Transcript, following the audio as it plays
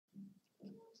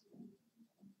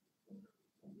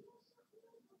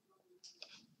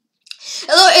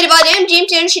Hello everybody, I'm James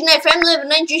here, Cherniaiev family, level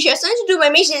 9 G-Shares. Time to do my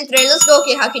mission today. Let's go.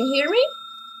 Okay, how can you hear me?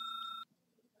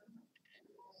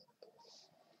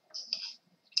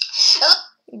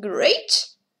 Great.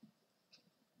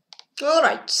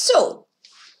 Alright, so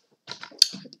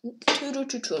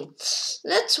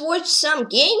let's watch some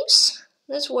games.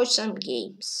 Let's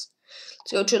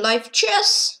go to live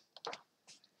chess.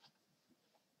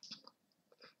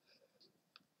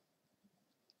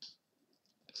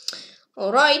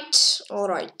 Alright.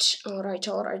 Observe.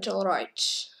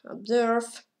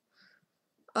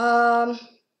 I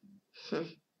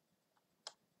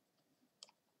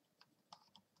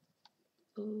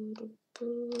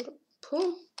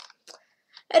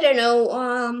don't know,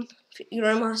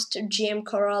 Grandmaster GM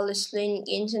Corral is playing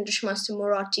against International Grandmaster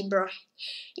Murat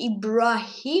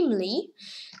Ibrahimli.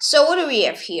 So what do we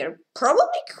have here?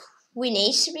 Probably Queen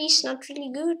A3 is not really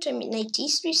good. I mean, Knight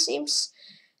D3 seems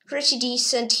pretty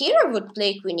decent. Here I would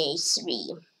play Queen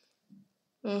A3.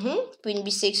 Queen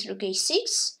B6, Rook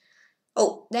A6.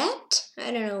 Oh, that?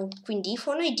 I don't know. Queen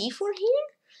D4, Knight D4 here?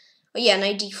 Oh yeah,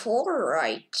 Knight D4,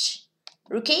 right.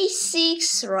 Rook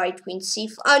A6, right, Queen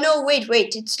C5. Oh no, wait,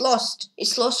 it's lost.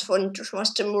 It's lost for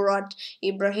Master Murat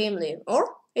Ibrahimli.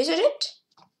 Or is it?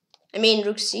 I mean,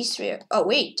 Rook C3. Oh,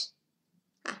 wait.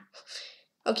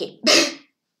 Okay.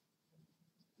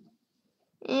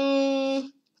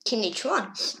 King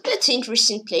H1. That's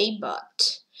interesting play,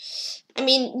 but I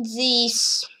mean,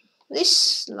 this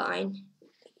line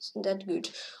isn't that good.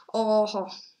 Oh,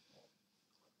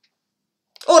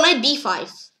 Knight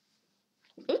B5.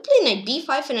 We play Knight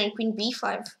B5 and then Queen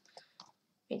B5.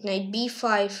 Wait, Knight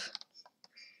B5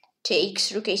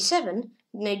 takes Rook A7.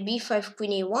 Knight B5,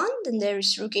 Queen A1. Then there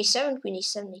is Rook A7, Queen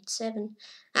A7, H7.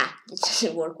 Ah, this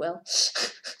doesn't work well.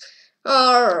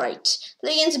 Alright.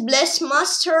 Play against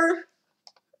Blessmaster.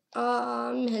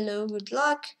 Hello, good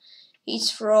luck. He's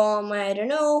from, I don't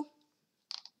know.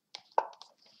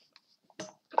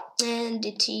 And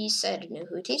it is, I don't know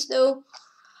who it is though.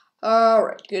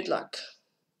 Alright, good luck.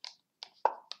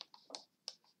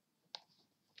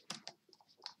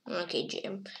 Okay,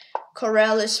 Jim.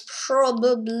 Corrales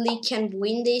probably can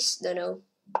win this. Don't know.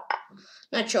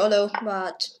 Not sure though,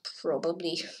 but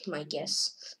probably my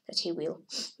guess that he will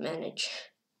manage.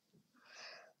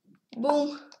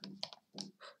 Boom.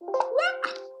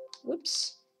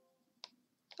 Whoops.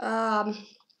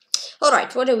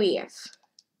 Alright, what do we have?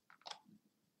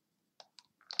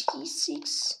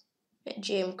 D6.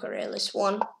 Jim Corrales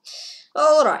won.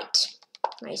 Alright.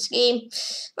 Nice game.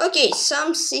 Okay,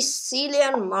 some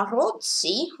Sicilian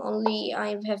Marozzi. Only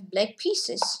I have black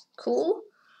pieces. Cool.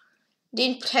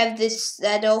 Didn't have this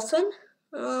that often.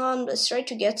 Let's try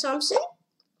to get something.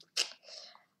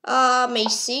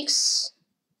 A6.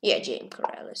 Yeah, James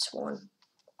Corrales won.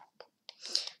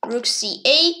 Rook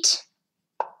C8.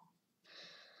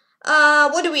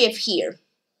 What do we have here?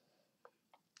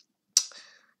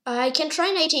 I can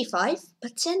try Knight A5,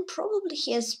 but then probably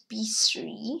he has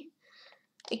B3.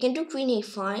 I can do Queen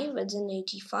A5, but then Knight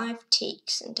E5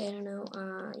 takes, and I don't know.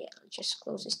 Yeah, I'll just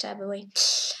close this tab away.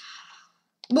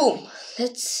 Boom.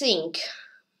 Let's think.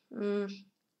 Yeah,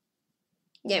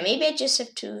 maybe I just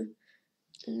have to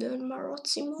learn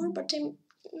Marozzi more, but I'm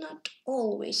not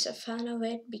always a fan of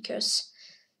it because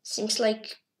seems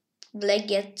like black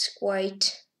gets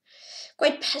quite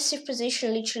passive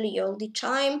position literally all the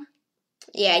time.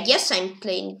 Yeah, I guess I'm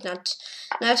playing it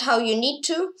not how you need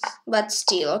to, but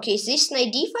still. Okay, is this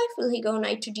Knight D5? Will he go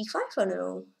Knight to D5 or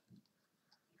no?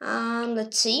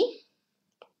 Let's see.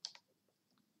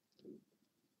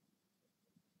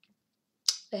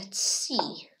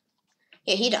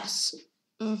 Yeah, he does.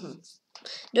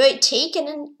 Do I take and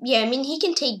then? Yeah, I mean he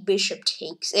can take bishop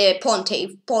takes, pawn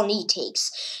e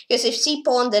takes. Because if c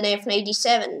pawn, then I have Knight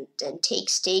D7, then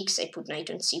takes. I put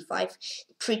Knight on C5.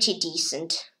 Pretty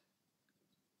decent.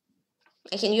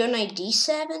 I can go Knight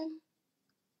D7.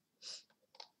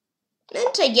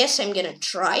 And I guess I'm gonna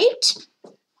try it.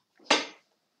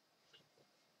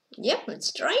 Yep,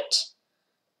 let's try it.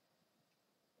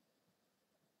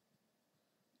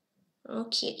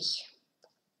 Okay.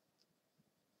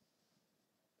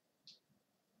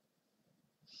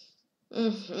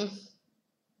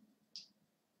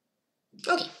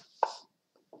 Okay.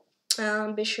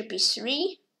 Bishop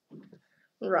E3.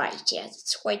 Right, yeah,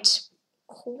 that's quite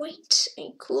a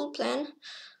cool plan.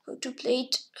 How to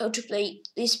play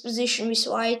this position with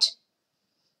white.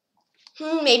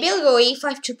 Maybe I'll go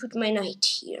A5 to put my knight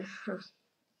here.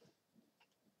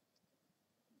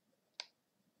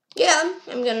 Yeah,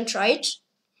 I'm gonna try it.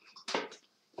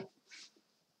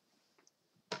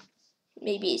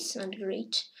 Maybe it's not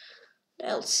great.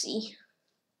 I'll see.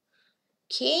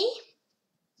 Okay.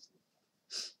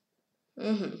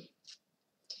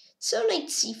 So knight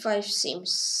c5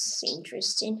 seems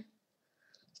interesting.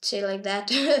 Say like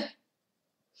that.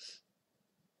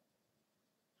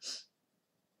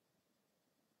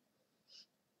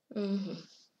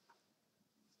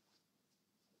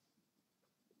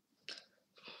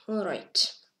 All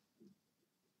right.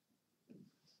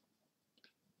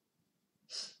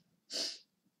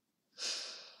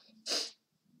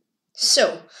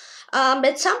 So,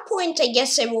 at some point, I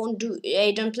guess I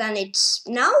don't plan it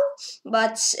now,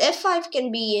 but f5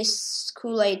 can be a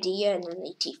cool idea, and then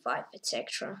e5,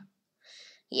 etc.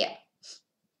 Yeah.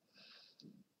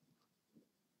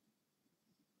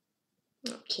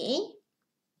 Okay.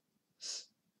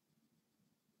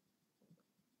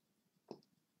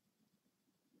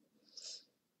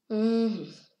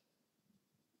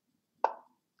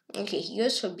 Okay, he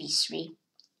goes for b3.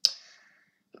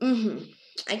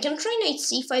 I can try knight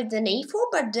c5, then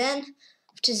a4, but then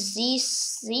after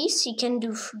this, he can do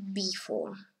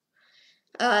b4.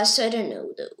 So I don't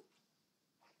know though.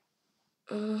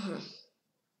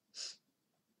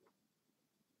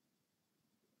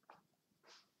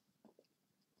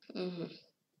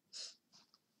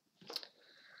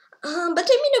 But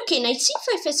I mean, okay, knight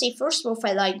c5 is a first move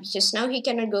I like, because now he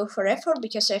cannot go for f4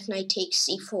 because if knight takes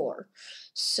c4.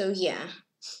 So yeah.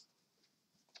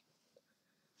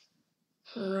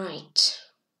 Right.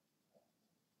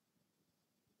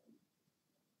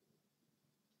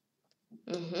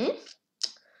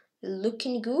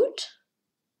 Looking good.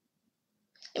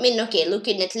 I mean, okay,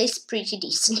 looking at least pretty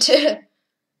decent.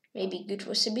 Maybe good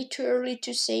was a bit too early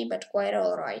to say, but quite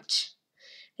alright.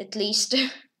 At least.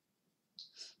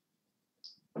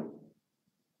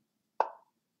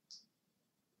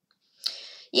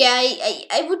 Yeah,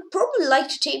 I would probably like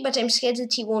to take, but I'm scared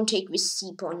that he won't take with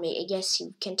c pawn. I guess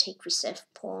he can take with f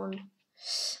pawn.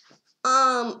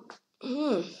 I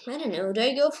don't know. Do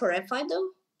I go for f5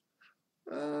 though?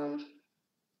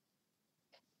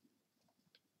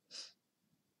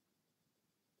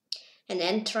 And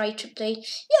then try to play.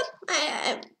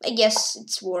 Yeah, I guess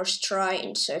it's worth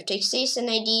trying. So if takes this an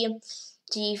idea,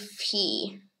 if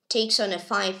he takes on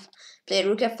f5, play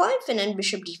rook f5, and then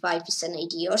bishop d5 is an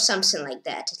idea, or something like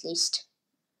that at least.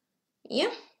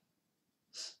 Yeah.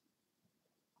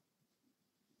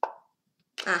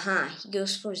 He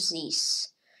goes for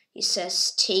this. He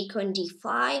says take on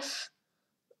d5,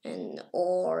 and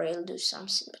or I'll do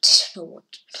something, but I don't know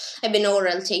what. I mean, or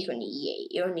I'll take on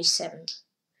e8 or e7.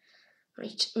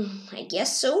 Right, I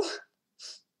guess so.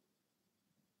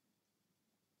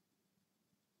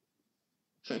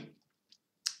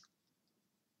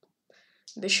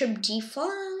 Bishop d5.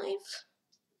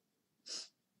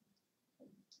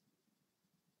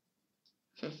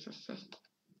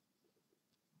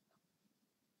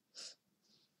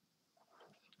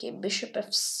 Okay, bishop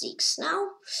f6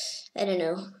 now. I don't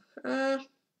know.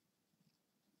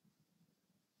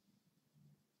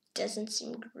 Doesn't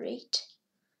seem great.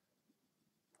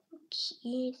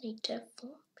 Okay, knight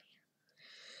f4.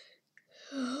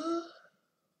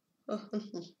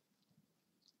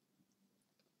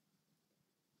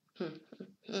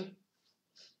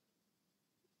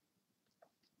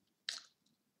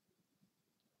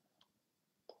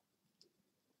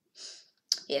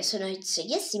 Yeah, so now it's, I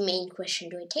guess, the main question: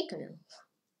 do I take or no?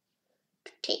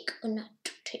 To take or not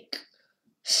to take?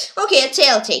 Okay, I'd say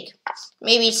I'll take.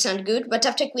 Maybe it's not good, but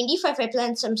after queen d5, I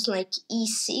planned something like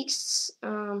e6.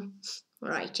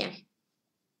 Right, yeah.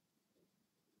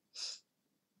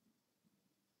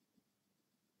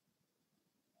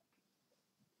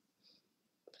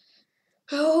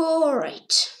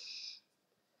 Alright.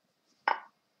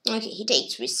 Okay, he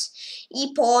takes with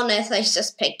e-pawn, as I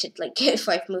suspected, like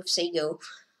 5 moves ago.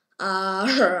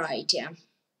 Right, yeah.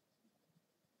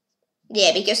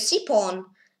 Yeah, because c-pawn,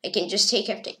 I can just take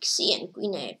after c and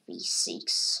queen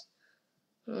f6.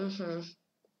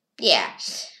 Yeah,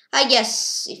 I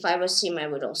guess if I was him, I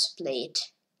would also play it.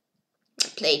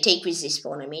 Take with this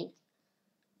pawn, I mean.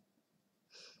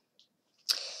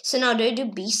 So now, do I do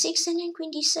b6 and then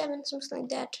queen d7, something like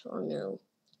that, or no?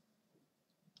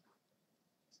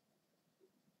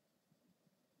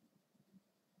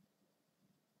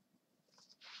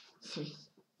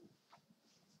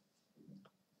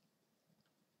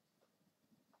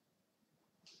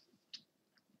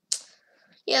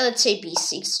 Yeah, let's say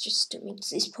b6, just to make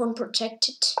this pawn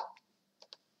protected.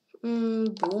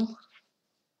 Boom.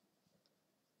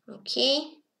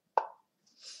 Okay.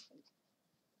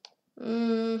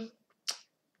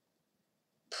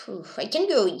 I can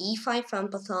go e5 from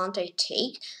Pathant, I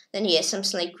take. Then he has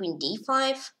something like queen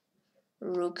d5.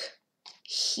 Rook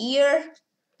here.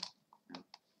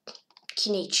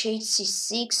 King h8,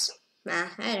 c6.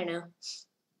 I don't know.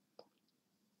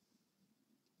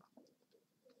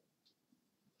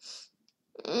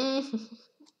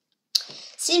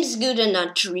 Seems good and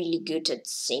not really good at the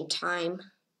same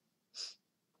time.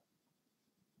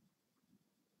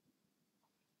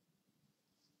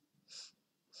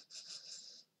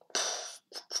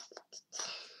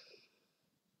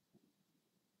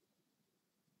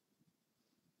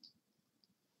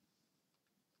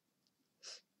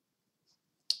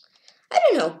 I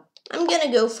don't know. I'm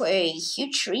gonna go for a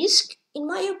huge risk, in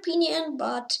my opinion,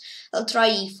 but I'll try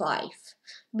e5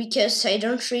 because I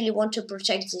don't really want to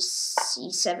protect this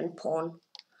e7 pawn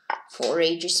for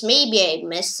ages. Maybe I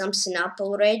messed something up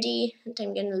already and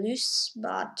I'm gonna lose,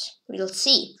 but we'll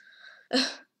see.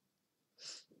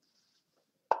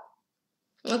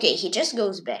 Okay, he just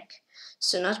goes back.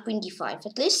 So not queen d5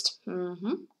 at least.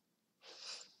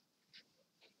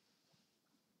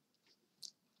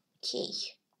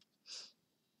 Okay.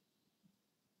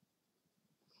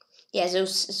 Yeah,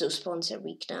 those pawns are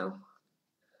weak now.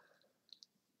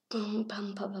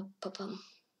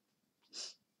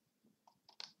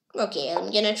 Okay,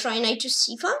 I'm gonna try knight to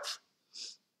c5.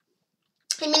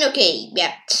 I mean, okay,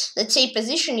 yeah. Let's say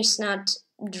position is not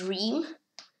dream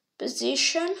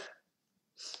position.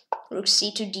 Rook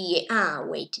c to d8. Ah,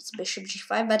 wait, it's bishop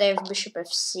g5, but I have bishop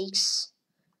f6.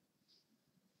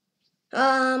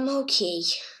 Okay.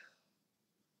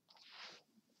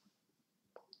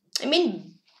 I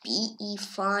mean,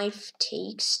 be5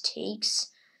 takes.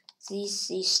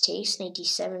 This takes, knight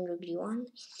d7, rook d1,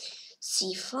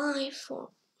 c5, or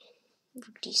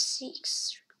rook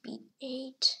d6, rook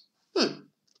b8.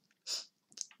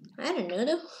 I don't know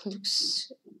though.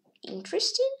 Looks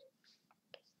interesting.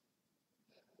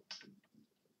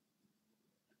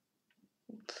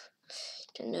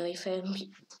 Don't know if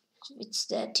it's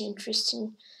that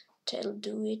interesting. I'll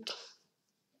do it.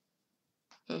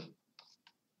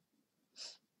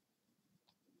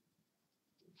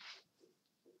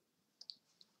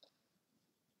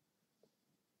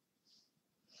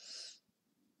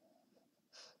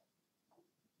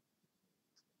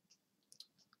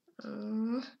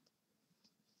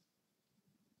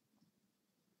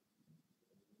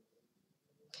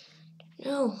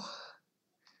 No.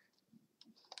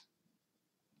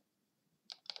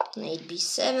 Knight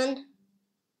b7.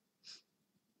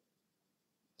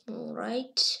 All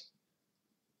right.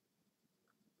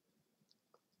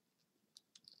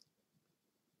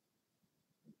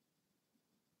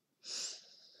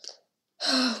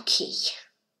 Okay.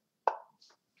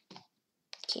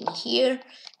 King here.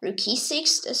 Rook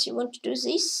e6. Does he want to do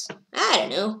this? I don't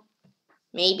know.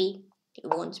 Maybe. He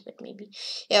won't, but maybe.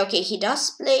 Yeah, okay, he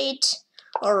does play it.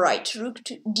 Alright, rook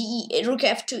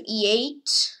f to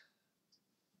e8.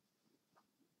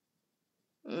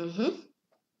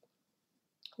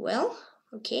 Well,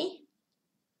 okay.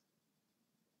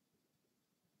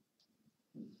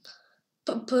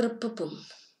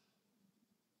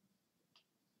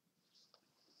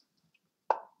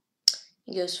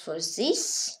 He goes for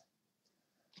this.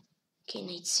 Okay,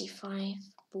 knight c5.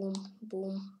 Boom,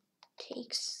 boom.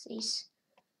 Takes this.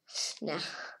 Nah.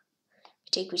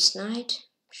 Take with knight.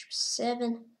 Bishop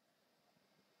 7.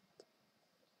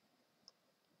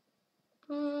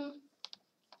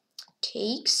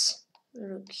 Takes.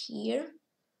 Rook here.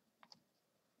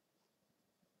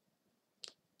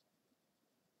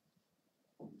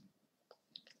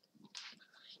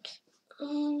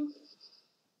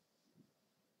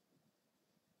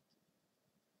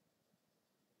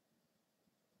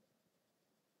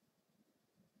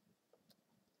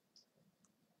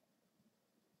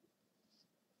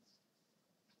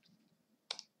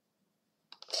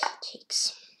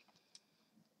 Takes.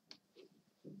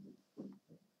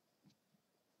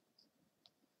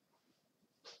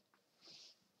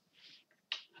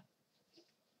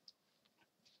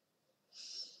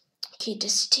 Okay,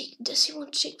 does he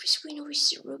want to take this queen or with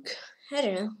the rook? I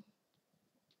don't know.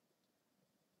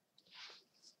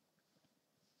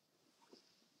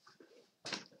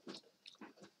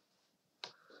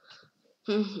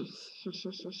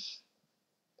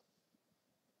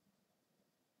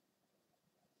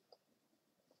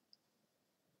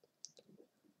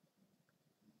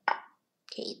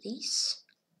 Okay, this.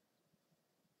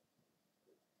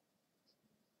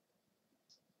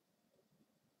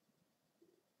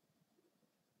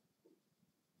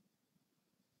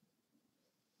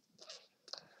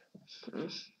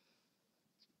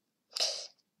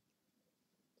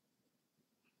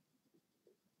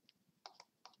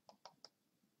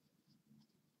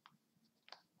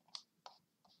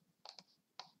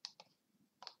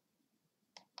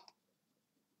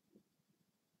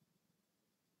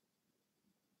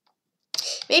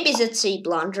 Maybe that's a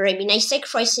blunder. I mean, I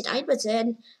sacrificed the knight, but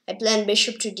then I planned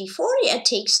bishop to d4. Yeah,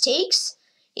 takes.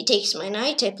 He takes my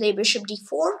knight. I play bishop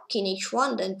d4, king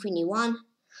h1, then queen e1,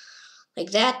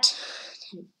 like that.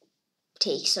 And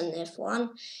takes on f1.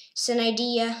 It's an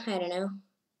idea. I don't know.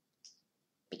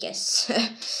 Because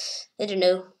I don't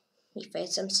know if I had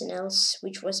something else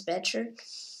which was better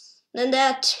than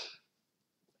that.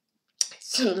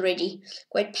 It's already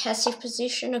quite passive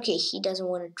position. Okay, he doesn't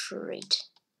want to trade.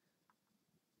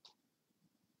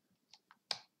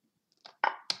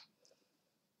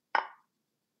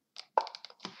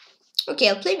 Okay,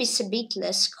 I'll play with a bit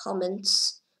less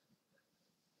comments.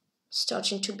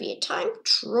 Starting to be a time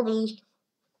trouble.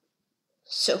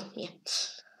 So, yeah,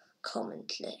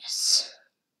 comment less.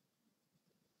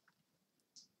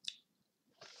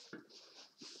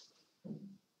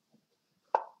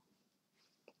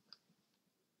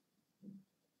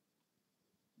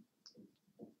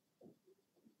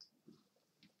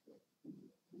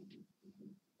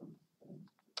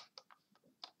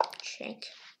 Check.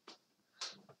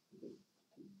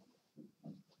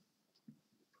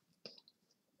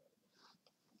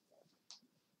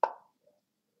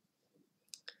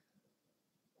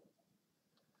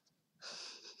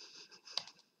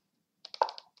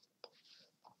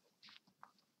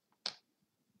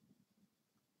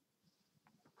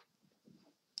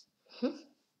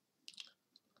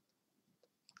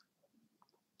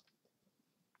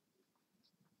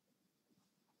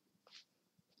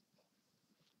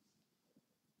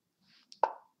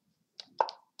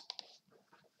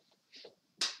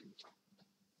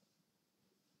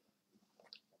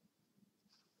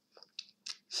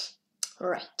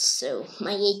 Alright, so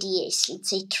my idea is, let's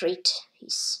say, trade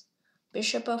his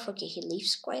bishop off. Okay, he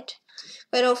leaves quite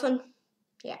often.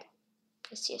 Yeah,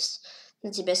 yes,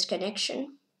 that's the best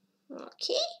connection.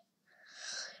 Okay,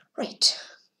 right.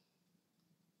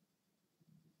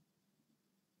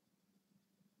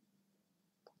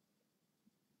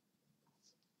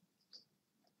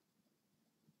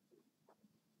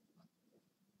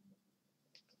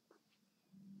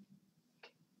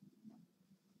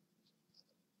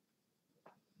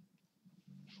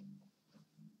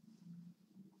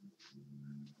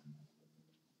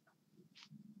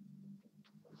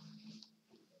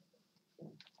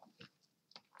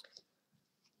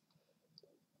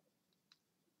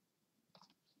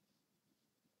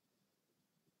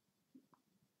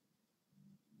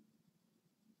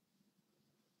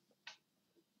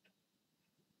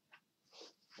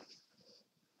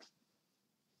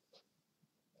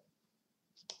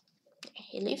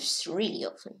 He leaves really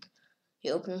often.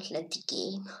 He opened let the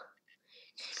game.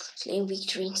 Claim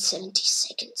victory in 70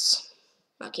 seconds.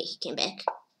 Okay, he came back.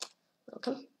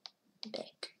 Welcome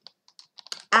back.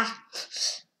 Ah,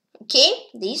 okay,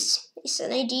 this is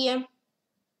an idea.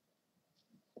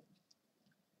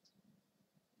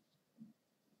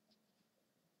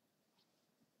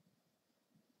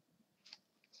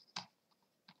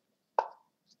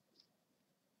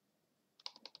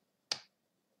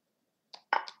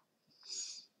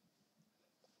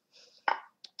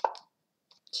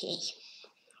 Okay,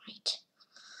 right.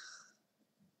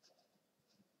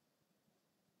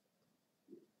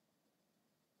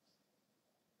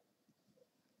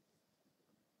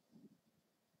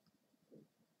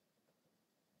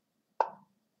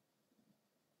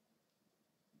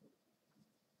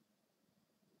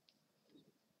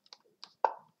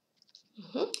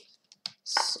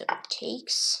 So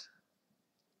takes.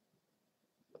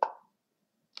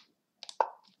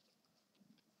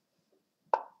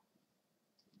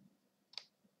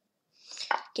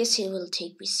 Guess he will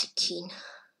take with the king.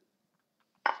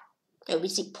 Oh,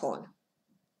 with the pawn.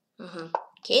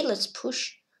 Okay, let's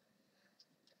push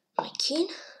my king.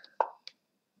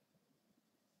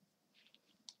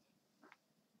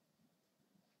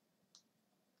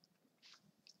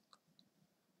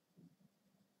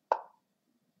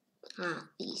 Ah,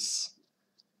 these.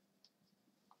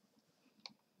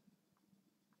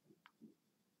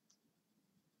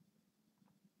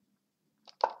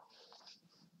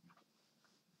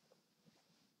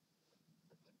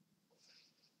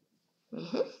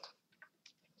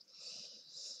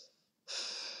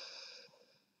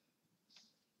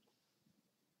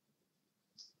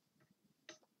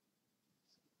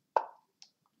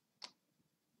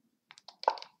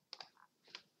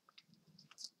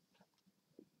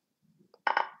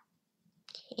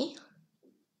 Okay.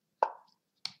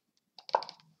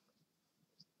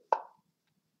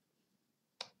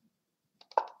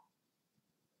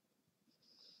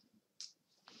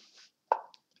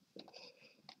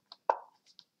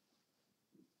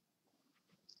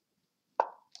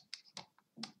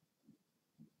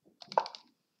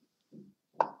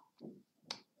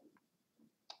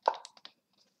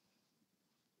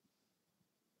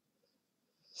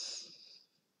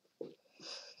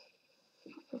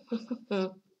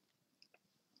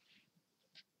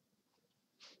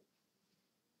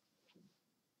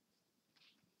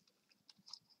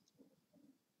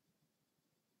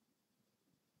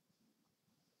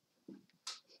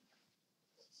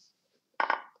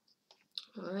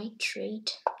 Alright,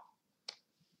 trade.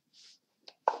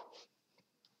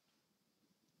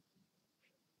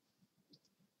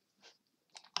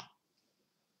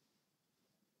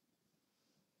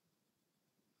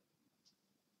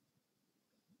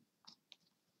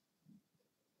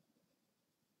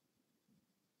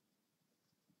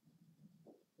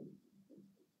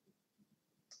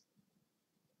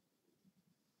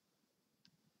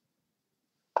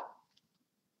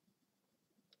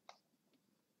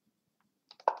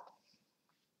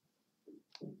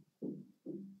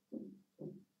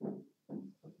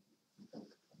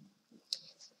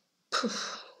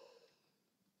 Poof.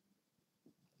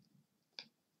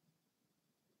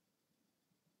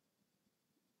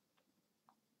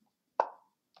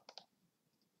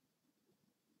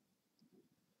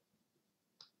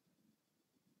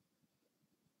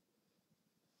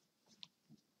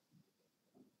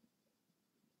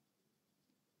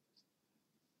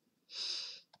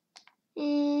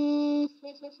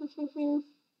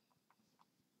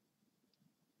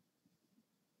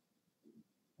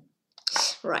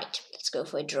 Right, let's go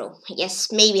for a draw.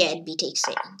 Yes, maybe I'd be take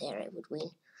second there, I would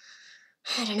win.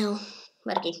 I don't know,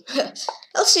 but okay.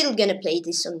 I'm still gonna play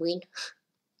this on win.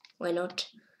 Why not?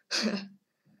 I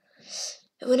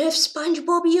wanna have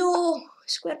SpongeBob, yo!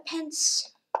 SquarePants.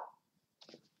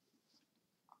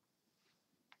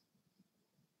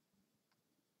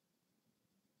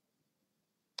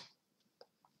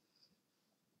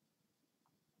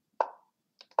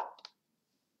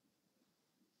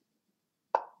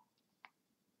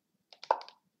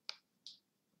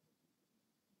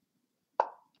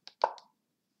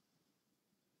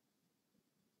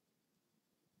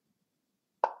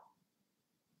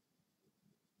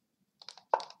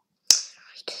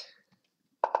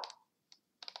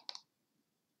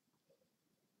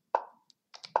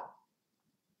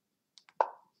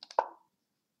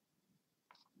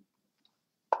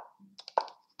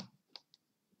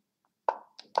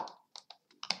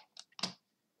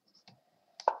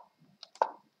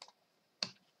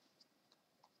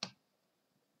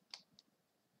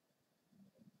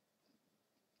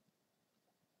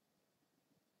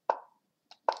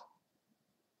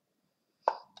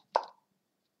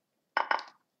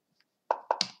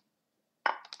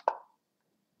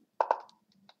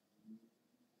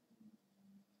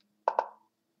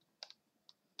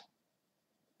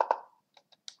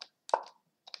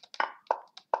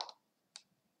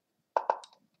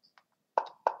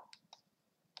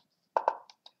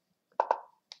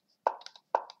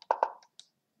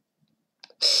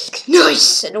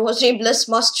 Nice! And it was a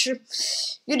Blessmaster.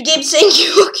 Good game, thank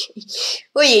you.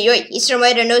 Okay. Oi, it's from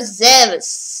I don't know,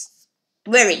 Zeus.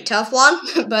 Very tough one,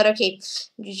 but okay.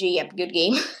 GG, yep, good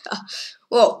game.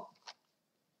 Whoa.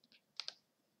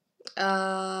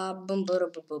 Boom, boom,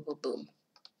 boom, boom, boom, boom.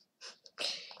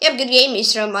 Yep, good game.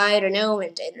 It's from I don't know,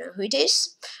 and I don't know who it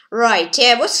is. Right,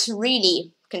 yeah, I was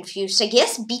really confused. I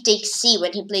guess B takes C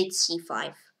when he played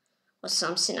C5 or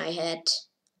something I had.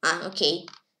 Ah, okay.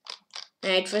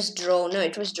 It was draw. No,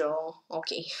 it was draw.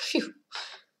 Okay.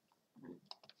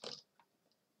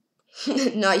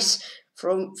 Nice.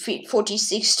 From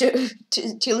 46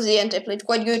 till the end, I played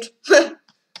quite good.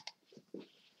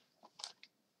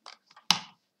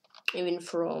 Even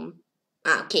from...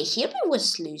 Ah, okay, here I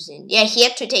was losing. Yeah, he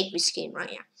had to take this game,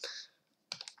 right? Yeah.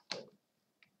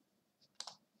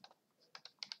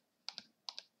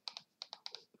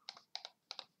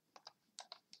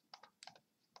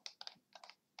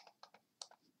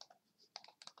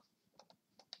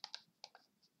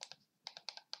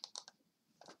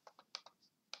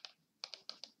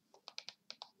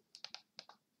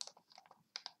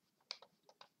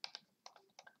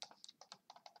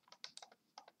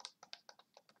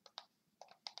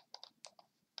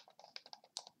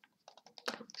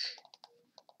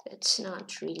 That's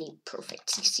not really perfect.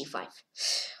 65.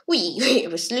 I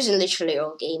was losing literally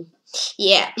all game.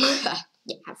 Yeah.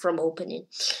 Yeah, from opening.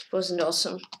 It wasn't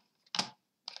awesome.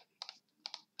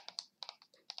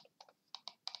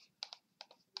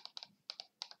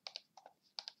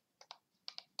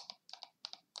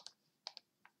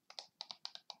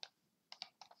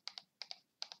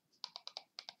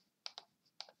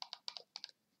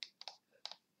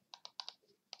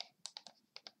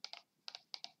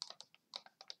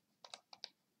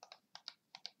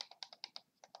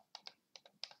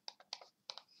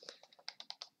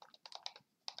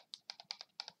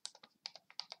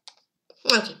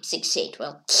 Okay, 68.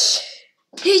 Well,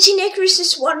 18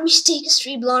 accuracies, 1 mistake,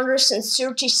 3 blunders, and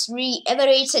 33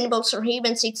 average animals for him,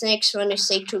 and 6 next 1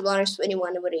 mistake, 2 blunders,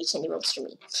 21 average animals to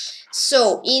me.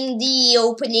 So in the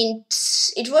opening,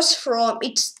 it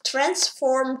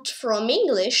transformed from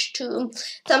English to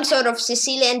some sort of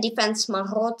Sicilian defense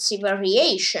Marozzi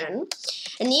variation.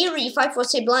 And here e5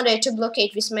 was a blunder to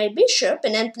blockade with my bishop,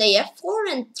 and then play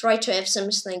f4 and try to have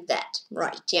something like that.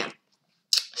 Right, yeah.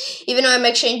 Even though I'm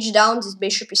exchange down, this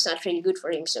bishop is not really good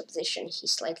for him, so position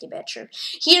he's slightly better.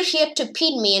 Here he had to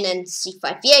pin me and then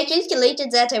c5. Yeah, I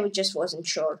calculated that, I just wasn't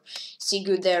sure. Is he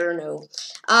good there or no?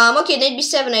 Okay, knight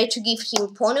b7, I had to give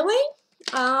him pawn away.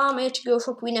 I had to go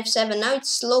for queen f7. Now it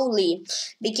slowly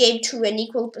became to an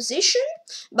equal position,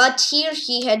 but here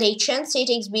he had a chance. A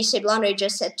takes b6 blunder. I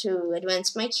just had to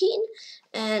advance my king,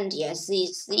 and yes,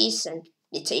 this, and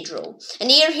it's a draw. And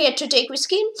here he had to take with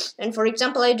king, and for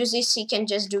example, I do this, he can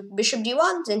just do bishop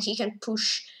d1, then he can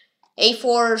push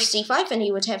a4, c5, and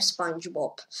he would have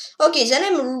SpongeBob. Okay, then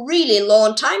I'm really low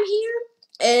on time here,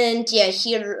 and yeah,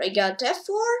 here I got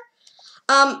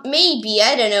f4. Maybe,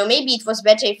 I don't know, maybe it was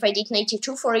better if I did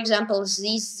 92, for example,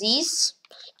 these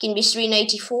can be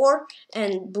 394,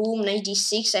 and boom,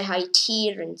 96, I hide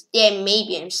here, and yeah,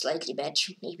 maybe I'm slightly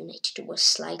better, maybe 92 was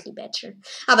slightly better.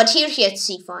 But here he had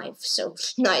c5, so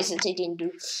nice that I didn't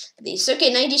do this. Okay,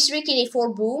 93, king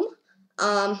a4, boom.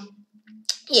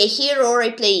 Yeah, here, or I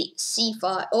play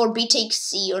c5, or b takes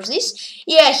c, or this.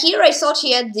 Yeah, here I thought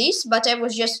he had this, but I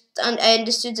was just, I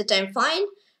understood that I'm fine.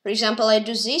 For example, I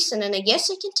do this, and then I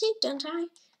guess I can take, don't I?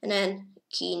 And then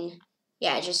king,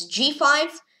 yeah, just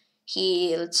g5.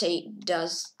 He, let's say,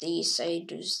 does this, I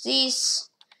do this,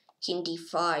 king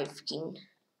d5, king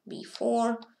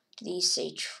b4, this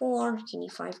h4, king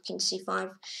e5, king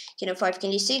c5, king f5,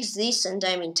 king d6, this, and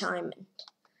I'm in time.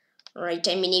 Right,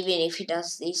 I mean, even if he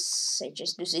does this, I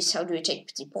just do this, how do you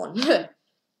take the pawn?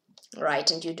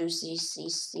 Right, and you do this,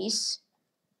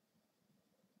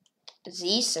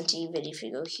 and even if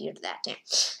you go here, that, yeah.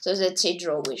 So that's a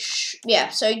drawish. Yeah,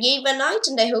 so I gave a knight,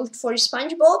 and I hoped for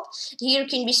SpongeBob. Here,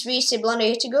 king b3 is a blunder. I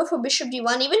had to go for bishop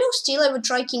d1, even though still I would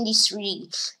try king d3.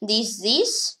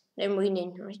 This, I'm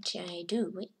winning. Right, yeah, I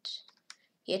do, wait.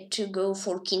 You had to go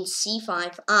for king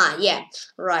c5. Ah, yeah,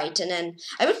 right, and then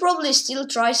I would probably still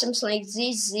try something like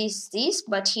this,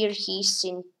 but here he's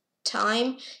in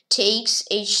time, takes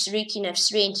h3, king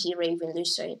f3, and here I even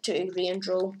lose, so I had to agree and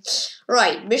draw.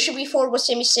 Right, bishop e4 was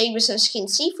a mistake with king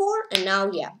c4, and now,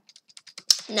 yeah,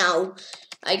 now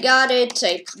I got it,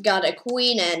 I got a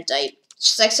queen, and I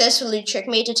successfully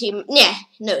checkmated him. Nah,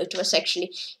 no, it was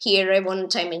actually here I won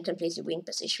time and completely win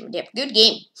position. Yep, good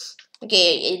game.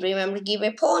 Okay, remember, give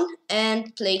a pawn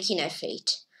and play king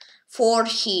f8. For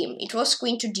him, it was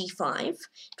queen to d5,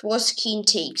 it was king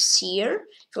takes here,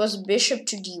 it was bishop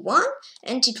to d1,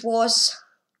 and it was,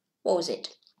 what was it?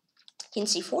 King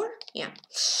c4? Yeah.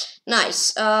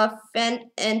 Nice.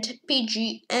 And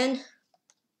pg and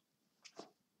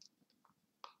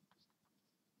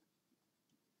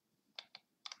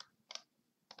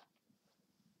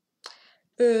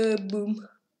boom.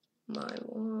 My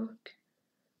work.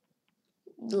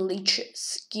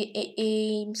 Leeches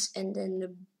games, and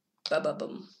then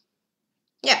boom.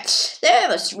 Yeah, that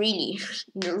was really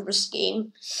nervous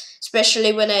game,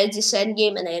 especially when I had this end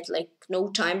game and I had like no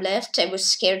time left. I was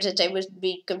scared that I would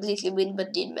be completely win,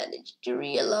 but didn't manage to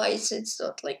realize it's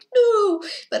not like no.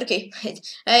 But okay,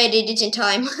 I did it in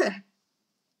time.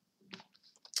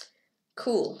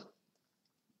 Cool.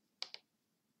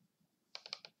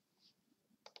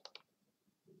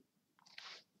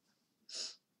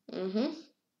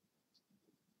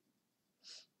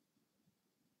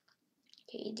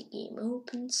 Okay, the game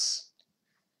opens.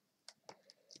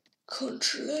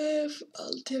 Control F,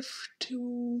 Alt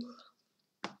F2.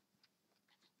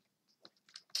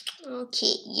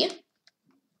 Okay.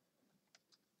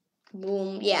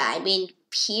 Boom. Yeah, I mean,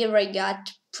 here I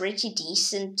got pretty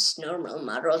decent normal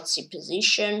Marozzi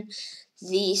position.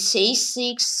 This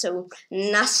a6, so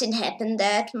nothing happened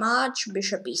that much.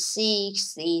 Bishop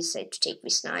e6, this I had to take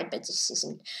this knight, but this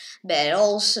isn't bad.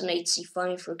 Also, knight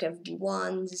c5, rook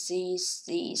fd1,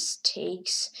 this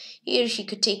takes. Here he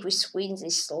could take with queen,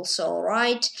 this is also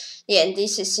alright. Yeah, and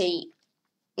this is a.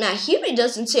 Now, here it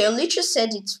doesn't say, only just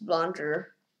said it's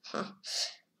blunder. Huh.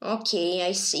 Okay,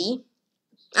 I see.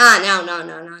 Ah, now.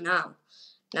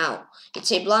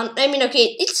 It's a blunder. I mean,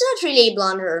 okay, it's not really a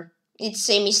blunder. It's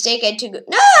a mistake. I had to go.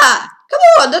 Nah! Come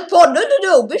on, that pawn.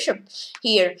 No. Bishop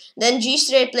here. Then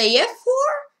g3, I play f4.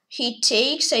 He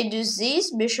takes. I do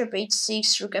this. Bishop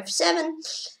h6, rook f7.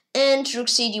 And rook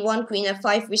cd1, queen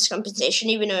f5 with compensation.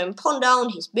 Even though I'm pawn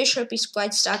down, his bishop is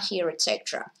quite stuck here,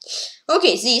 etc.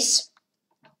 Okay, this.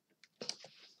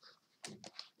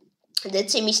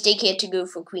 That's a mistake here to go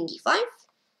for queen d5.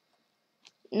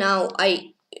 Now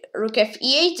I rook f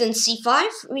e8, then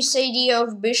c5 with the idea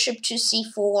of bishop to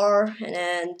c4, and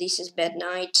then this is bad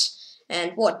knight.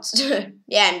 And what?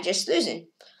 Yeah, I'm just losing.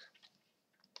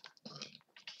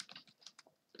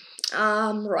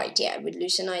 Right, yeah, I would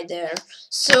lose a knight there.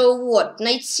 So what?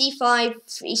 Knight c5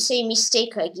 is a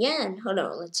mistake again. Hold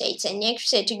on, let's say it's an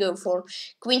extra to go for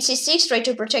queen c6, try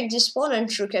to protect this pawn,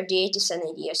 and rook f d8 is an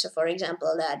idea. So for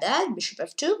example, that bishop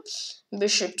f2,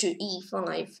 bishop to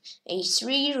e5,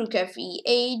 a3, rook f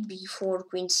e8, b4,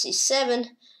 queen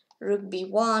c7, rook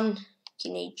b1,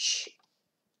 king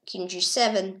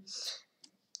g7.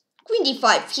 Queen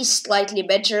d5 is slightly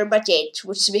better, but yeah, it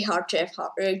would be hard to have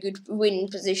a good winning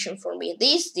position for me.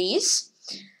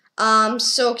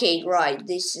 So okay, right,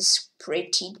 this is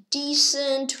pretty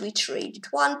decent. We traded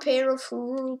one pair of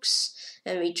rooks,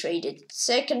 and we traded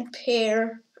second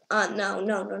pair.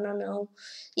 No.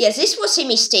 Yes, this was a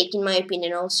mistake in my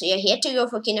opinion also. Yeah, he had to go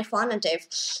for king f1, and I've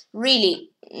really,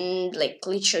 like,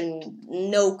 literally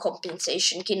no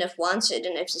compensation. King f1, so I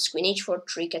don't have this queen h4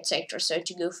 trick, etc. So I had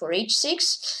to go for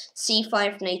h6,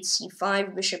 c5, knight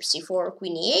c5, bishop c4,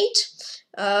 queen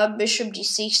e8, bishop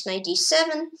d6, knight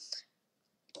d7,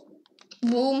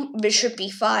 boom, bishop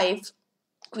e5,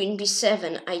 queen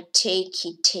b7, I take,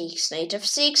 he takes, knight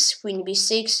f6, queen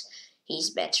b6, he's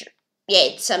better. Yeah,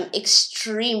 it's some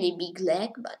extremely big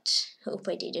leg, but hope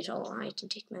I did it all right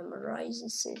and it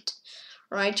memorizes it.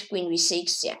 Right, queen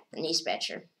b6, yeah, and he's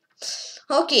better.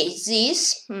 Okay,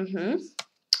 this, okay,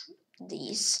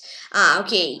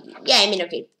 yeah, I mean,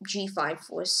 okay, g5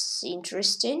 was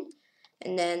interesting.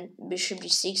 And then bishop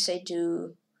d6, I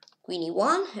do queen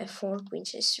e1, f4, queen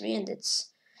c3, and that's,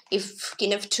 if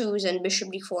king f2 then bishop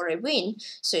d4 I win,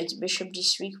 so it's bishop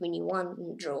d3, queen e1,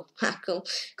 and draw. Cool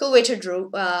way to draw,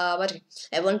 but okay,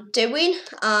 I want to win.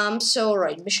 So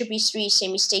right, bishop e3 is a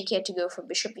mistake here to go for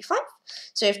bishop e5,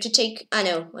 so I have to take,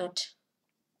 what,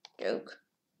 joke,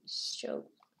 it's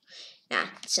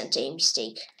not a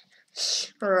mistake.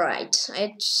 Right,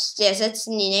 yes, that's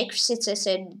in inaccuracy. I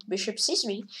said bishop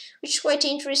c3, which is quite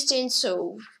interesting.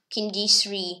 So king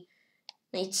d3,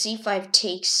 knight c5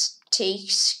 takes,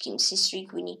 king c3,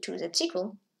 queen e2, that's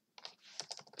equal.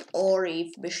 Or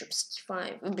if bishop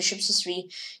c5, bishop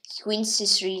c3, queen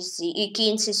c3 is the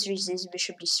king c3 is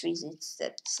bishop d3,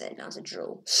 that's another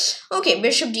draw. Okay,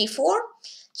 bishop d4.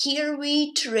 Here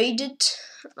we traded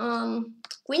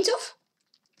queens off.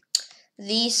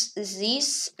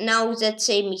 This, now that's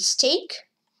a mistake.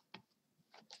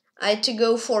 I had to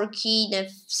go for king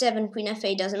f7, queen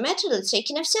f8, doesn't matter. Let's say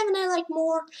king f7 I like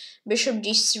more. Bishop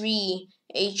d3,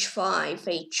 h5,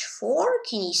 h4,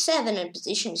 king e7, and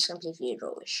position is completely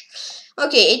rowish.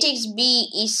 Okay, a takes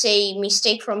b is a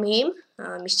mistake from him.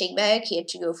 Mistake back. He had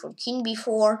to go for king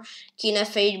b4, king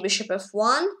f8, bishop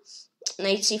f1,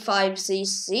 knight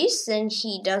c5, this. Then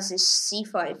he does this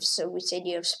c5, so with the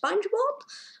idea of SpongeBob.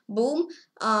 Boom.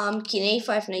 King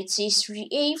a5, knight c3,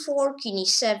 a4, king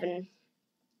e7,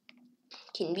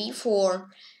 king b4,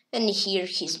 and here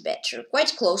he's better.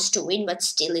 Quite close to win, but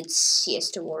still he has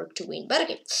to work to win. But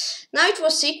okay, now it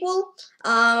was equal.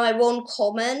 I won't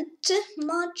comment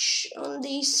much on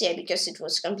this, yeah, because it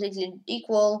was completely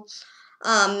equal.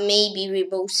 Maybe we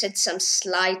both had some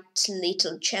slight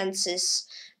little chances,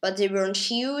 but they weren't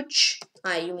huge.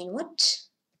 You mean what?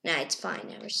 Nah, it's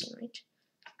fine, everything, right?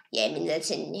 Yeah, I mean,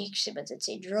 that's an extra, but that's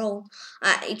a draw.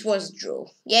 It was a draw.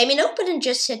 Yeah, I mean, opponent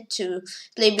just had to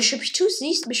play bishop e2,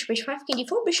 this, bishop h5, king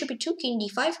d4, bishop e2, king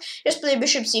d5. Just play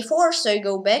bishop c4, so I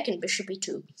go back and bishop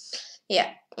e2.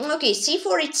 Yeah. Okay,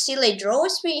 c4, it's still a draw,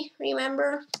 as we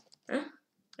remember. No,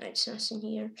 it's nothing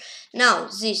here. Now,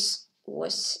 this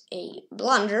was a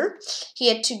blunder. He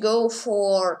had to go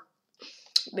for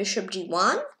bishop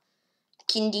d1,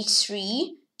 king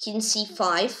d3, king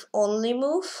c5, only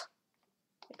move.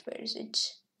 Where is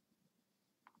it?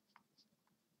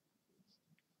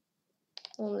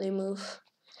 Only move.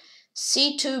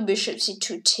 c2, bishop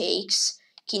c2 takes,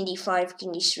 king d5,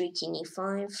 king d3, king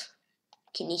e5,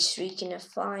 king e3, king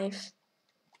f5,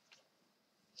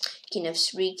 king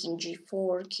f3, king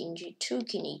g4, king g2,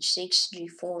 king h6,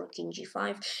 g4, king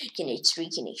g5, king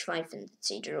h3, king h5, and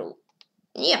that's a draw.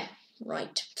 Yeah,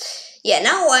 right. Yeah,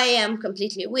 now I am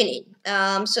completely winning.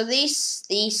 So this,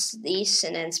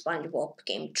 and then SpongeBob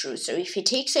came true. So if he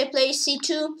takes, I play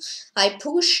c2, I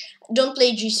push, don't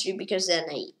play g3 because then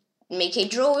I make a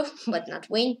draw, but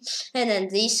not win. And then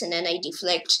this, and then I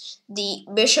deflect the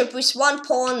bishop with one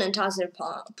pawn, and other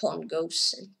pawn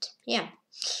goes, and yeah.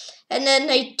 And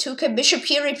then I took a bishop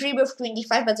here, I pre-moved queen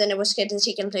d5, but then I was scared that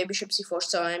he can play bishop c4,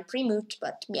 so I'm pre-moved,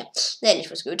 but yeah, then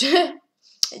it was good.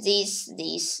 These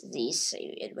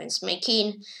advanced my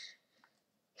king.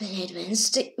 Then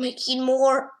advanced my king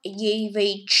more. Gave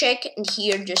a check, and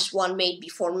here just one mate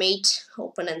before mate.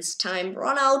 Opponent's time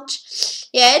run out.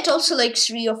 Yeah, it also like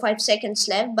 3 or 5 seconds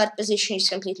left, but position is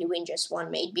completely win. Just one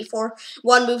mate before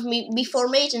one move before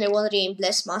mate, and I won the game.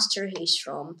 Blessmaster. He's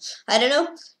from I don't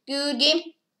know. Good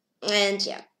game. And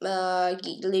yeah,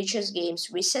 Lichess games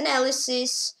with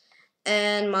analysis,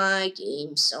 and my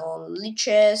games on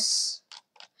Lichess.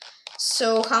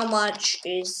 So how much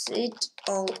is it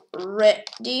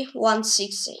already?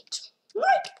 168.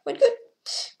 Right, quite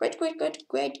good.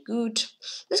 Quite good.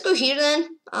 Let's go here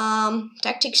then.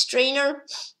 Tactics trainer.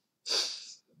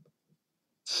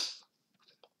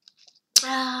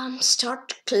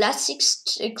 Start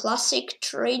classic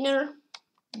trainer.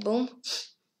 Boom.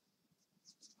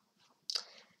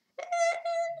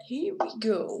 Here we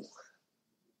go.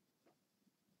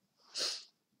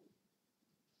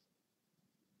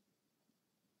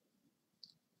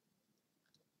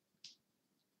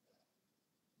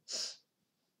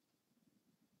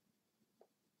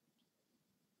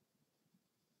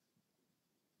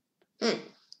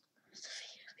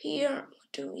 Here,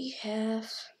 what do we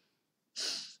have?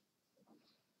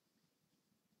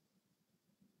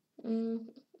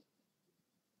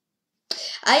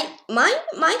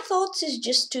 My thoughts is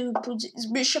just to put this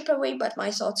bishop away, but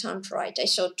my thoughts aren't right. I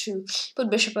thought to put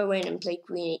bishop away and play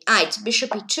queen 8. It's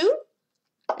bishop e2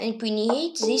 and queen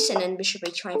e8, this, and then bishop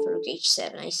h5 for rook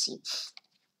h7. I see.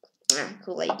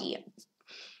 Cool idea.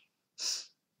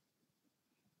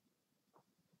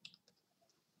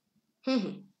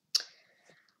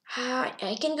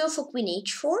 I can go for queen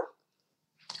h4.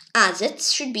 That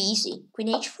should be easy. Queen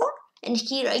h4, and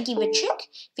here I give a check.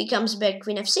 If he comes back,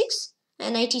 queen f6.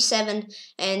 And knight e7,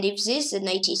 and if this, then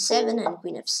knight e7 and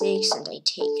queen f6, and I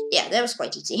take. Yeah, that was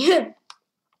quite easy.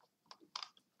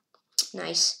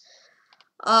 Nice.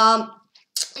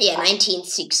 Yeah,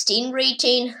 1916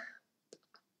 rating.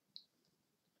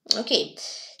 Okay,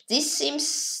 this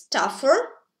seems tougher.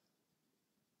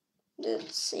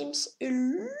 That seems a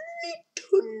little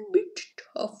bit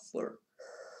tougher.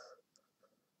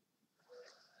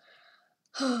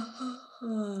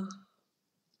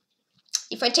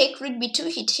 If I take rook b2,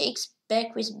 he takes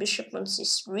back with bishop on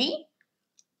c3.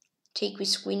 Take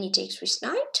with queen, he takes with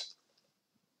knight.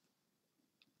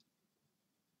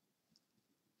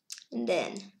 And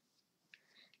then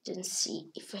see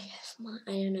if I have much.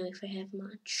 I don't know if I have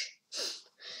much.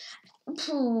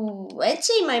 I'd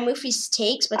say my move is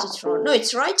takes, but it's wrong. No,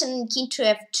 it's right, and king to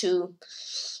f2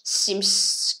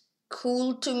 seems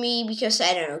cool to me because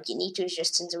I don't know. King e2 is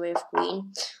just in the way of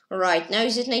queen. Right, now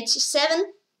is it knight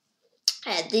c7?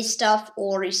 Add this stuff,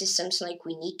 or is it something like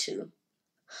queen e2?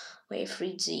 Where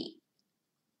free z.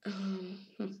 Queen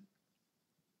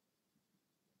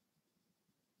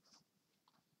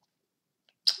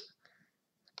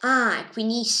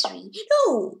e3.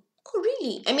 No! Oh,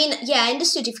 really? I mean, yeah, I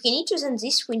understood. If queen e2 and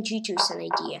this, queen g2 is an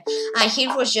idea.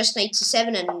 Here it was just knight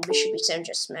c7 and bishop e7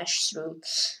 just smashed through.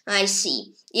 I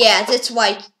see. Yeah, that's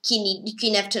why queen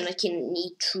f2 and king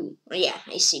e2. Yeah,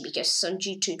 I see, because on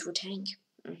g2 it would hang.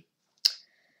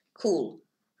 Cool.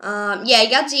 Yeah, I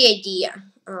got the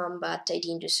idea, but I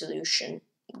didn't do solution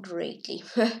greatly.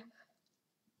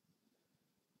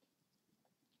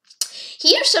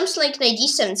 Here, something like knight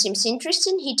d7 seems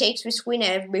interesting. He takes with queen, I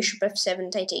have bishop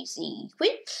f7, I take the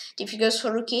queen. If he goes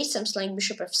for rook a8, something like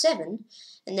bishop f7.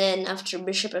 And then after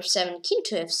bishop f7, king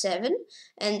to f7.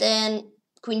 And then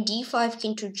queen d5,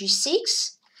 king to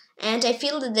g6. And I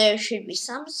feel that there should be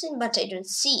something, but I don't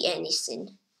see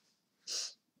anything.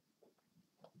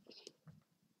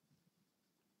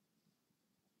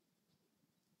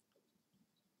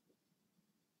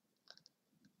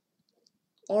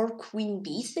 Or queen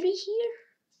b3 here?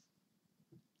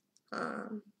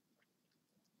 I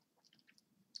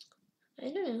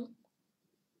don't know.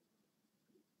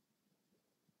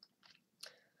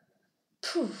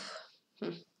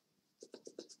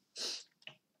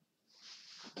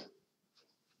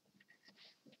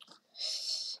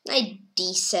 Knight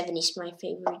d7 is my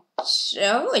favorite.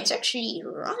 So it's actually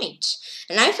right.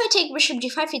 And now if I take bishop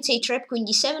d5, it's a trap. Queen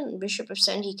d7, bishop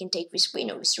f7, he can take with queen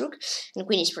or with rook, and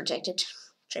queen is protected.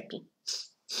 Trappy.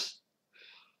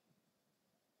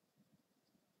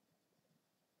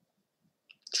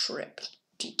 Trap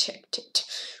detected.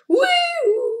 Woo!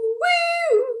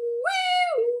 Woo!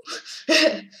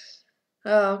 Woo!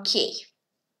 Okay.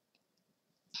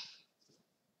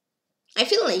 I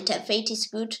feel like f8 is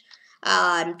good.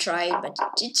 I'm trying, but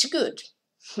it's good.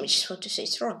 I just want to say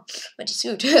it's wrong, but it's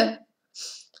good.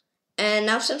 And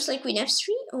now something like queen f3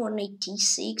 or knight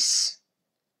d6.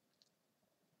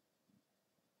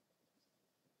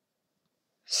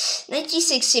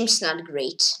 96 seems not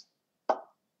great.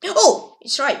 Oh,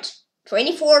 it's right.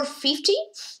 2450?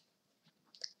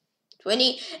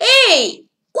 20. Hey!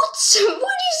 What is the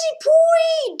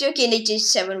point? Okay,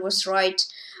 97 was right.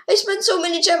 I spent so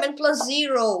many time and plus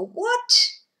 0. What?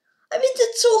 I mean,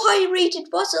 that's so high rated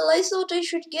puzzle. I thought I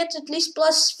should get at least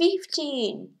plus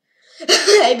 15.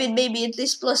 I mean, maybe at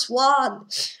least plus 1.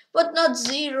 But not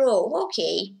 0.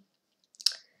 Okay.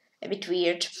 A bit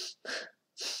weird.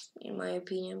 In my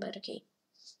opinion, but okay.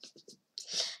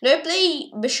 Now I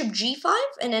play bishop g5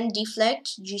 and then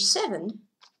deflect g7.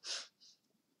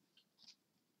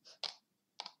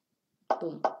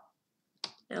 Boom.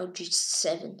 Now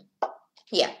g7.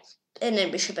 Yeah. And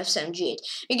then bishop f7, g8.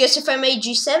 Because if I made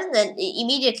g7, then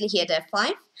immediately he had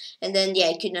f5. And then, yeah,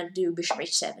 I could not do bishop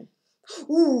h7.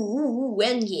 Ooh,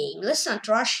 endgame. Let's not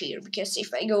rush here. Because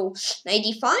if I go knight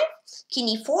d5, king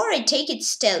e4, I take it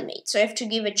stalemate. So I have to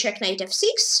give a check knight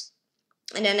f6.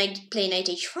 And then I play knight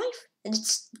h5. And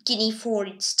it's king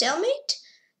e4, it's stalemate.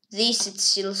 This, it's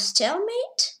still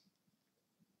stalemate.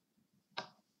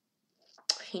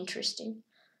 Interesting.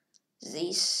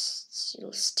 This,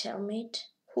 still stalemate.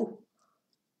 Ooh.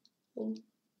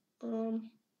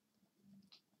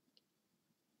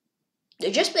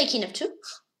 They just play king f2.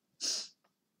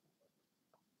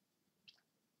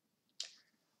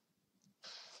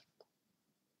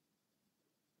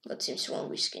 What seems wrong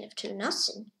with king f2?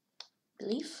 Nothing. I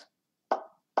believe.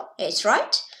 Yeah, it's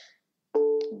right.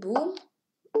 Boom.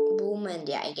 Boom, and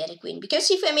yeah, I get a queen. Because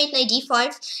if I made knight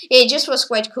d5, it just was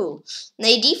quite cool.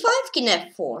 Knight d5, king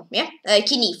f4. Yeah,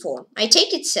 king e4. I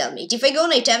take it stalemate. If I go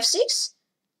knight f6,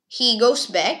 he goes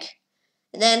back.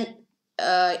 And then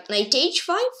knight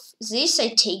h5, this I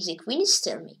take the queen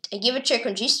stalemate. I give a check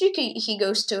on g3, he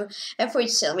goes to f4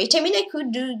 stalemate. I mean, I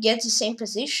could get the same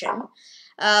position,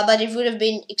 but it would have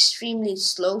been extremely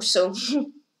slow, so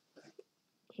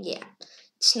yeah,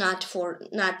 it's not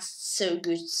so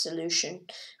good solution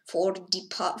for the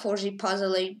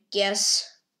puzzle, I guess.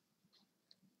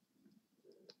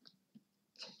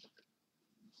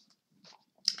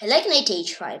 I like knight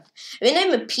h5. When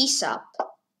I'm a piece up.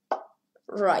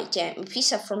 Right, yeah, I'm a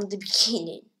piece up from the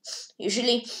beginning.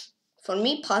 Usually, for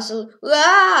me, puzzle.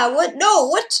 Ah, what? No,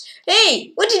 what?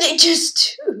 Hey, what did I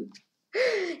just do?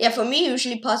 Yeah, for me,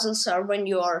 usually puzzles are when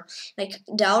you are like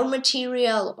down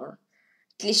material or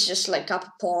at least just like up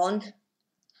a pawn,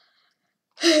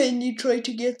 and you try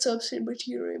to get something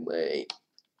material in my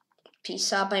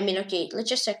piece up. I mean, okay, let's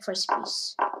just sacrifice a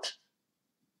piece.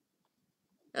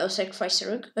 I'll sacrifice a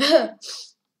rook.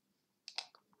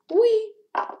 Wee.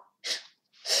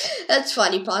 That's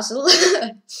funny puzzle.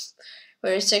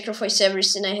 Where I sacrifice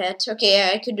everything I had. Okay,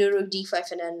 I could do rook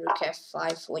d5 and then rook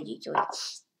f5. What are you doing?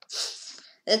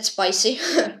 That's spicy.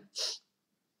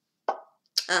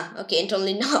 Ah, okay, and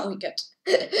only now I got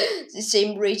the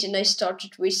same rating I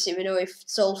started with, even though I've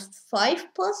solved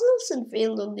 5 puzzles and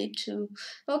failed only 2.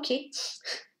 Okay.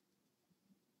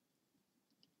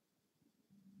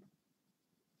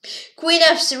 Queen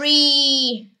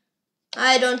f3.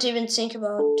 I don't even think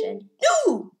about it.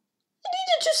 No! I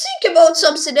needed to think about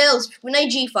something else.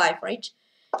 Knight g5, right?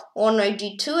 Or knight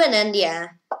d2, and then, yeah.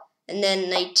 And then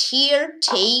knight here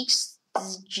takes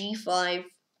g5,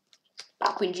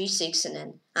 queen g6, and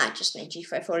then, just knight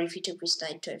g5. Or if he took his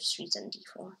knight to f3, then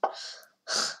d4.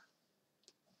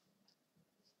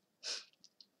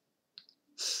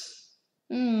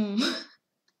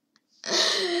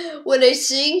 When I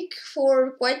think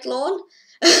for quite long,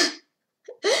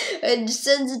 I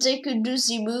understand that I could do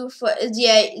the move.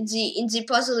 In the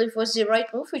puzzle, it was the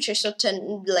right move, which I saw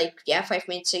 5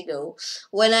 minutes ago.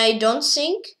 When I don't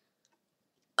think,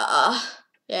 yeah,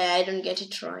 I don't get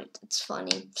it right. It's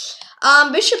funny.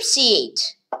 Bishop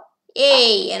c8.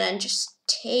 Yay, and then just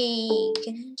take,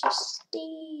 and then just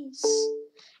this.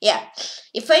 Yeah,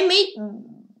 if I made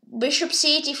bishop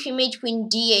c8, if you made queen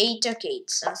d8, okay,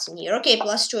 it's nothing here. Okay,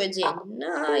 +2 at the end.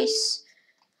 Nice.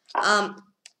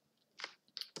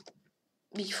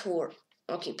 Before,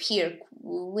 okay, here,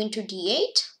 queen to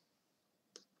d8.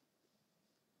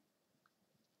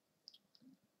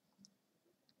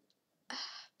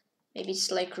 Maybe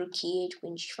it's like rook e8,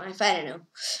 queen g5, I don't know.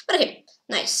 But okay,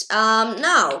 nice.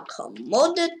 Now,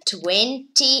 Commodore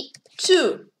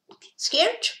 22.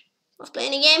 Scared of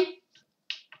playing a game?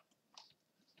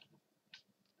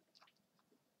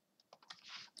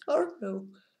 Or no?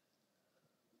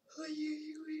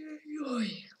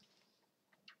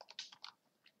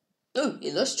 Oh,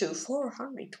 he lost to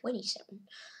 427.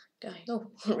 Guy,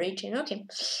 oh, raging, okay.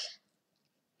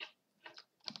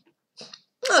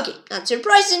 Okay, not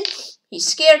surprising. He's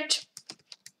scared.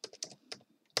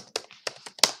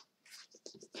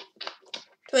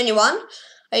 21.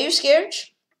 Are you scared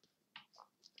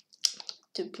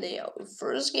to play our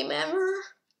first game ever?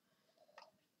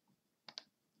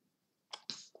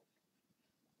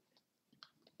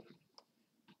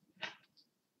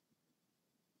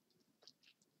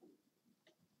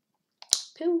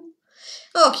 Pooh.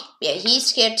 Okay, yeah, he's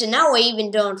scared to now. I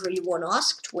even don't really want to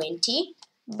ask 20,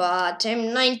 but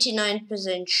I'm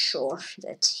 99% sure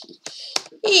that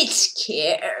he's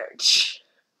scared.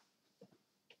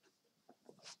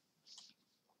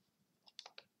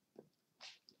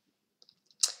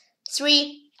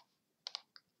 Three,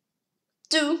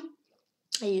 2,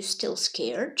 are you still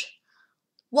scared?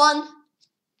 1,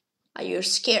 are you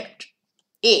scared?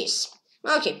 Is.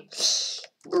 Okay.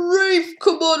 Brave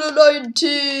Commander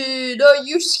 19! Are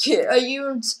you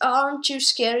scared? Aren't you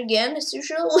scared again as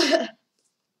usual?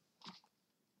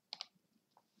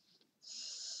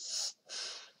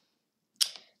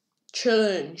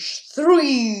 Challenge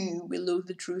 3! We load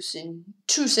the truth in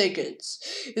 2 seconds.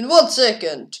 In 1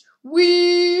 second,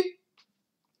 we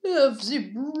have the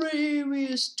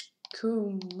bravest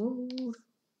Commander.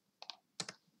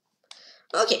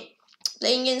 Okay,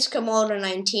 playing against Commander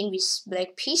 19 with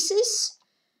black pieces.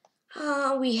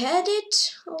 We had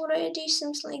it already,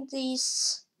 seems like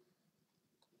this.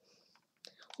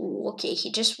 Ooh, okay,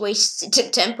 he just wasted the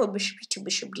tempo, bishop e2,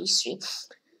 bishop d3.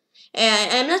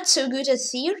 I'm not so good at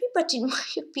theory, but in my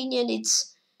opinion,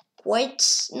 it's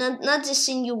quite not the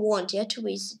thing you want. You have to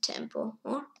waste the tempo.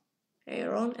 Huh? Am I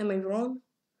wrong? Am I wrong?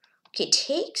 Okay,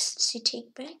 takes. Does he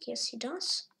take back? Yes, he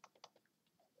does.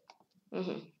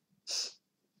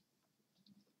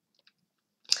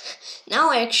 Now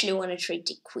I actually want to trade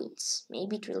the queens.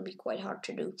 Maybe it will be quite hard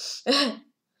to do.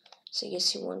 So I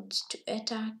guess he wants to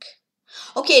attack.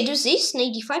 Okay, I do this.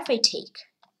 Knight d5, I take.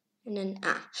 And then,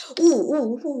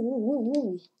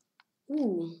 Ooh.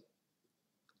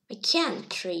 I can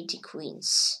trade the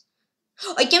queens.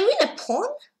 I can win a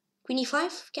pawn? Queen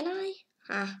e5, can I?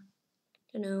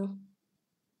 Don't know.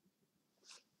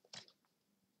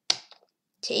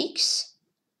 Takes.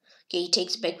 Okay, he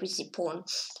takes back with the pawn.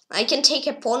 I can take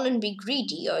a pawn and be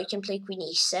greedy, or I can play queen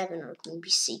e7 or queen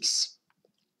b6.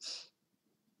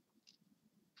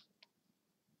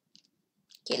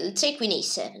 Okay, let's take queen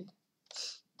a7.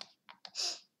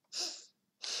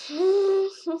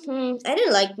 I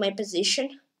don't like my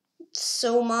position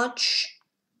so much.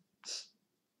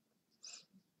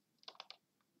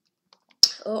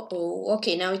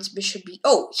 Okay, now it's bishop b.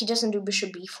 Oh, he doesn't do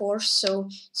bishop b4, so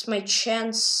it's my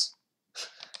chance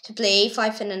to play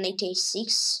a5 and then knight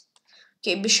a6.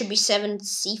 Okay, bishop b7,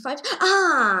 c5.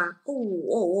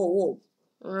 Oh.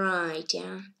 Right,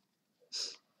 yeah.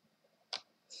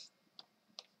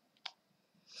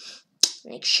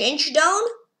 Exchange down,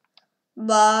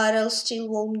 but I still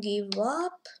won't give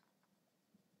up.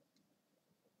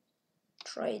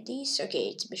 Try this. Okay,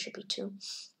 it's bishop e2.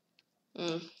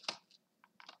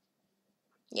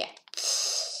 Yeah,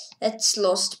 that's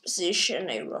lost position.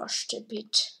 I rushed a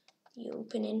bit the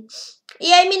opening.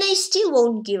 Yeah, I mean, I still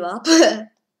won't give up. Because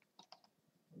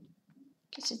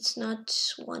it's not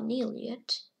 1-0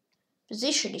 yet.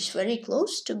 Position is very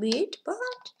close to beat,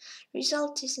 but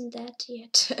result isn't that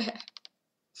yet.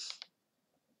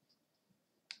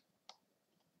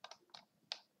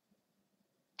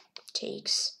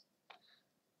 Takes.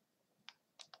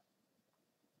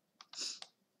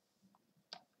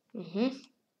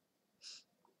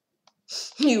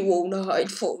 You won't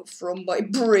hide from my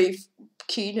brave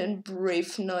king and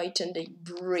brave knight and a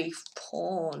brave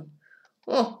pawn.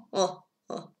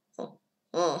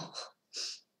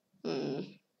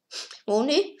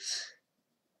 Won't he?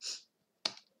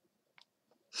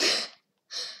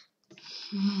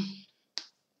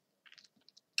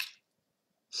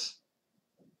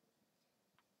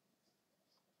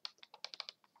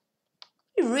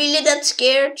 You really that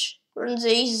scared? Weren't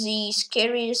they the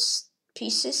scariest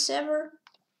pieces ever?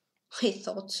 I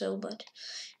thought so, but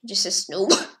just a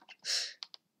snowball.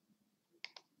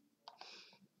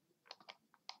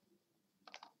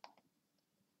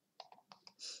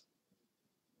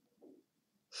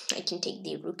 I can take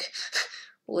the rook.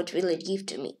 What will it give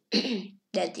to me?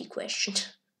 That's the question.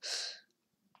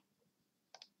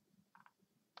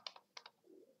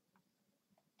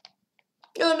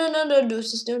 No, don't do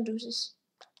this, don't do this.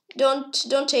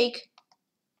 Don't take.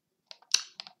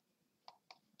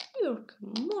 Your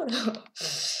mother.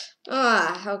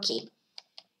 Okay.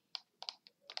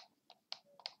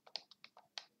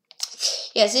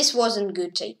 Yes, this wasn't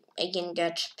good. I again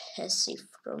got passive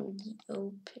from the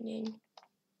opening.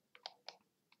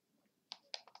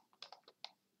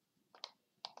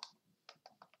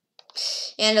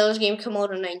 And those game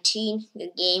Commander 19,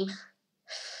 good game.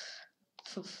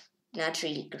 Not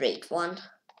really great one.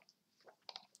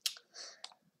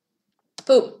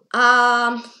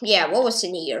 Boom. Yeah, what was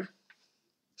in here?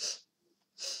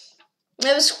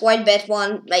 That was quite bad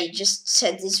one. I just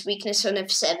set this weakness on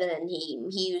f7 and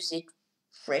he used it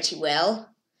pretty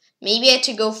well. Maybe I had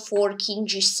to go for king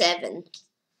g7.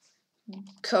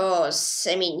 Cause,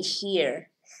 I mean, here,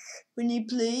 when he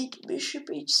played bishop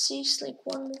h6, like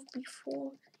one move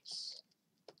before.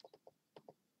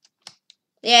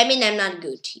 Yeah, I mean, I'm not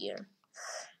good here.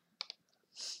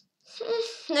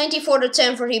 94 to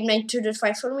 10 for him, 92 to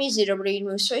 5 for me, 0 bleed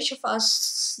move, switch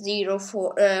fast, 0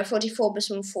 for 44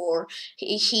 best move for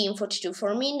him, 42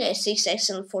 for me, 6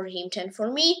 excellent for him, 10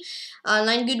 for me,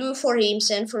 9 good move for him,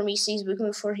 7 for me, 6 big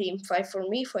move for him, 5 for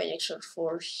me, 4 excellent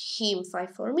for him,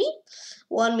 5 for me,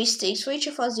 1 mistake, switch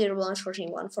fast, 0 balance for him,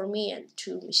 1 for me, and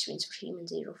 2 miswins for him, and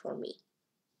 0 for me.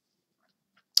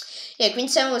 Yeah, Queen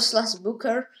 7 was last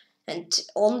booker, and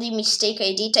only mistake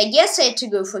I did, I guess I had to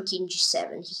go for King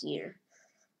G7 here.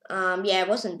 Yeah, it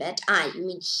wasn't bad. You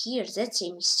mean here, that's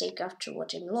a mistake after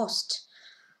what I lost.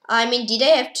 I mean, did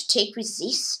I have to take with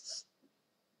this?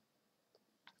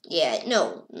 Yeah,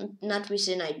 no, not with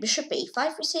the knight. Bishop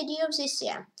a5 with the idea of this,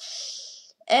 yeah.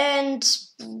 And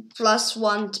plus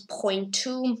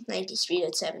 1.2,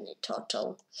 93.7 in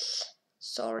total.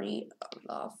 Sorry,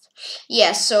 love.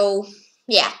 Yeah, so,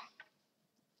 yeah.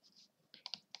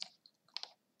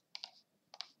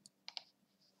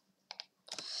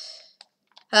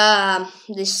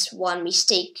 This one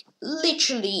mistake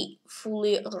literally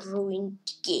fully ruined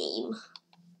the game.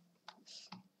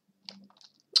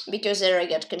 Because there I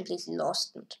got completely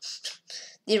lost. And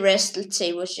the rest, let's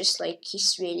say, was just like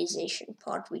his realization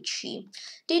part, which he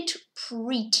did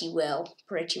pretty well.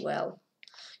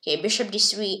 Okay, bishop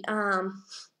d3. I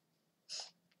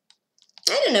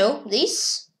don't know,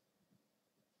 this.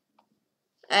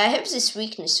 I have this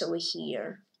weakness over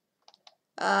here.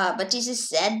 But is this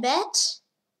that bad?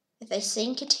 If I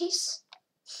think it is?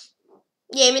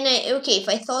 Yeah, I mean, okay, if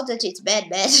I thought that it's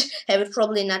bad, I would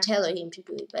probably not tell him to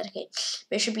do it, but okay.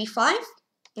 Bishop e5.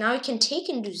 Now I can take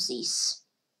and do this.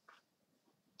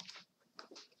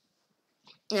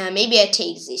 Maybe I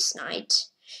take this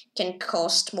knight. Can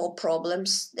cost more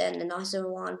problems than another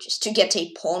one just to get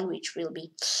a pawn, which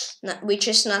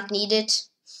is not needed.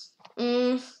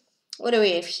 What do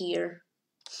we have here?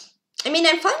 I mean,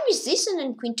 I'm fine with this and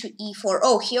then queen to e4.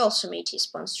 Oh, he also made his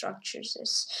pawn structures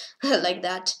like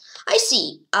that. I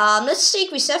see. Let's take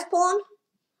with f pawn.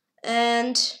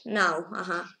 And now,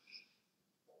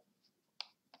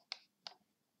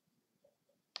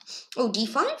 Oh,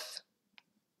 d5.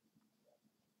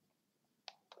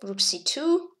 Rook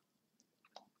c2.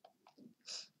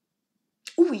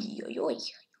 Oi.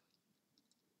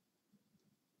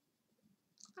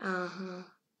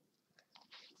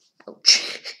 Ouch.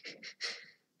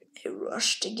 I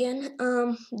rushed again.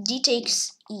 D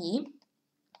takes E.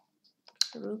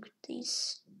 Rook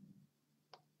this.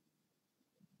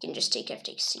 You can just take F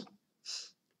takes C.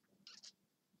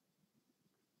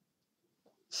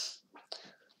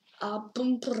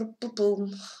 Boom.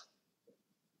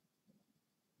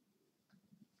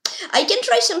 I can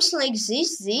try something like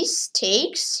this. This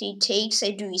takes, he takes, I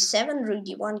do E7, Rook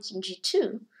D1, King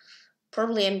G2.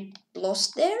 Probably I'm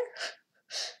lost there.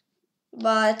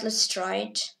 But let's try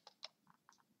it.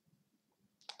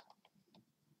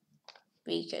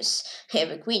 Because I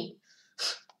have a queen.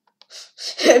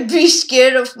 Be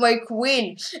scared of my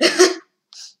queen. The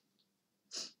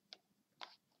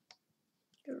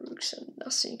rooks are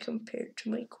nothing compared to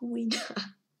my queen.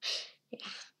 Yeah,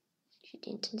 if you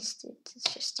didn't understand,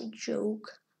 it's just a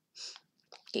joke.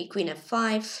 Okay, queen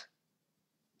f5.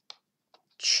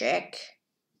 Check.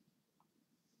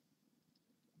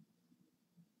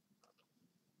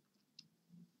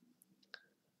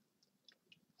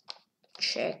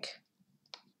 Check.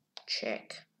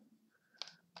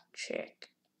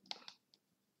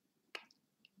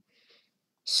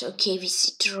 It's okay with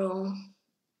the draw.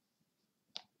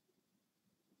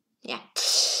 Yeah.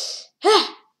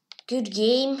 Good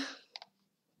game.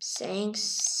 Thanks.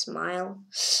 Smile.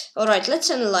 Alright, let's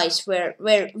analyze where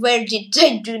did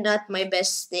I do not my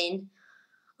best thing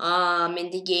in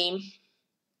the game.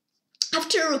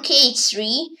 After rook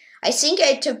a3, I think I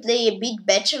had to play a bit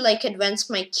better, like advance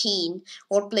my king,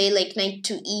 or play like knight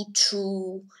to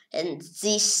e2 and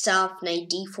this stuff, knight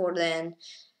d4 then.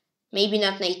 Maybe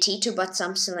not knight e2, but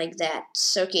something like that.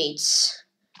 So, okay, it's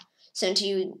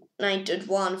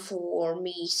 79.1 for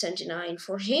me, 79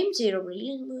 for him, 0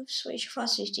 brilliant moves, which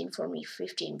fast 15 for me,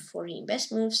 15 for him,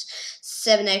 best moves,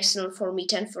 7 excellent for me,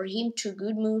 10 for him, 2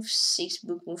 good moves, 6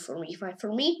 book move for me, 5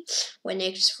 for me, 1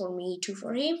 X for me, 2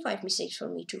 for him, 5 mistakes for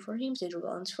me, 2 for him, 0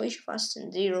 balance for each fast,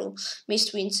 and 0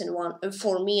 missed wins and 1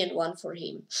 for me and 1 for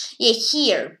him. Yeah,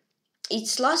 here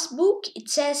its last book, it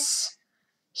says,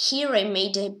 here I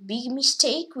made a big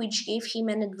mistake which gave him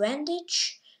an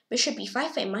advantage. Bishop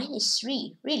e5 and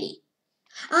 -3, really?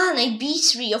 Ah, knight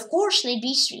b3, of course, knight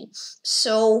b3.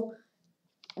 So,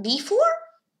 b4?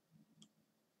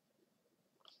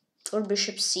 Or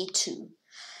bishop c2?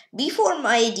 b4,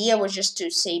 my idea was just to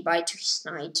say bye to his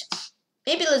knight.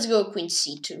 Maybe let's go queen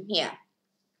c2, yeah.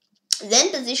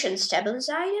 Then position stabilized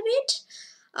a bit.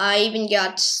 I even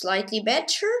got slightly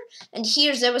better. And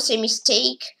here there was a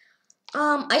mistake.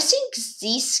 I think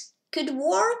this could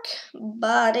work,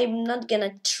 but I'm not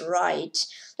gonna try it.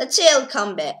 Let's say I'll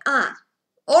come back.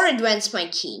 Or advance my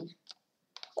king.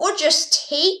 Or just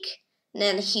take. And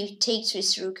then he takes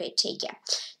with rook, I take, yeah.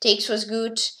 Takes was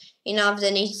good enough,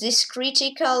 then is this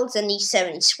critical, then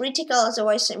e7 is critical,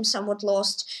 otherwise I'm somewhat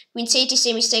lost. Queen c8 is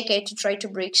a mistake, I had to try to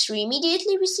break through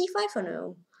immediately with c5 or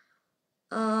no?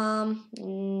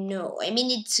 No, I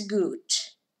mean it's good,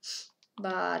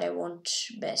 but I want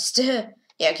best. Yeah,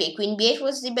 okay, queen b8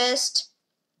 was the best.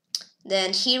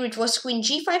 Then here it was queen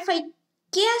g5, I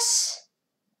guess?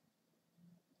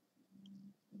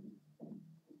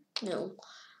 No.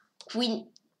 Queen,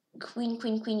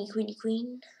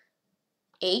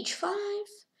 h5?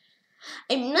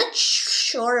 I'm not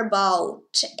sure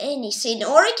about anything,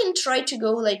 or I can try to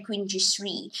go like queen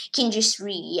g3, king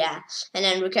g3, yeah, and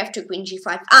then rook f to queen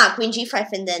g5, queen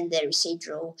g5, and then there is a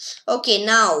draw. Okay,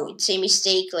 now it's a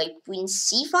mistake like queen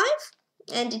c5,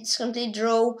 and it's complete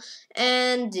draw,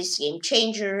 and this game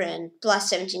changer, and plus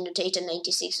 17.8 and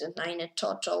 96.9 at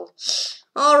total.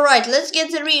 Alright, let's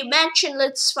get the rematch and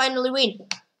let's finally win.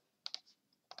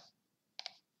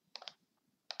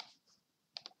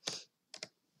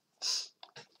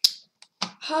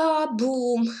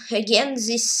 Boom. Again,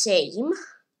 the same.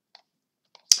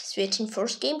 Switching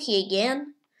first game here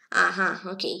again.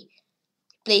 Okay.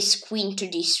 Plays queen to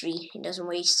d3. He doesn't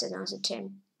waste another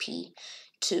 10p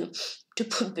to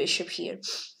put bishop here.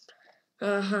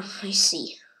 I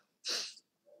see.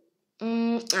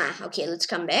 Okay, let's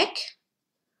come back.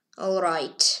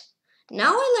 Alright.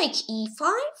 Now I like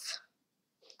e5.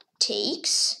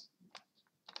 Takes.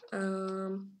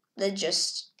 Let's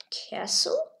just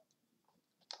castle.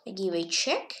 I give a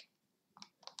check.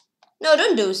 No,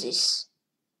 don't do this.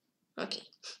 Okay.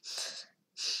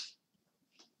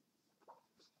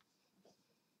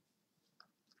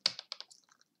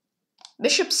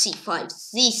 Bishop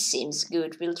c5. This seems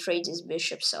good. We'll trade these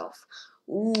bishops off.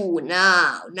 Ooh,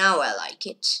 now I like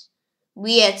it.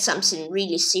 We had something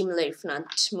really similar, if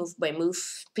not move by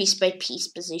move, piece by piece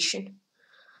position.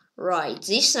 Right,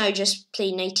 this now just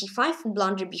play knight e5 and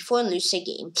blunder b4 and lose a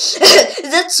game.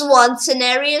 That's one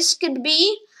scenario could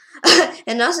be.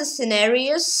 Another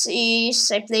scenario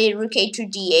is I play rook a to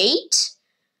d8.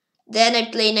 Then I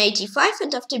play knight e5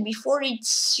 and after b4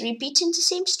 it's repeating the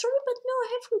same story, but no, I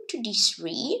have rook to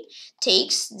d3.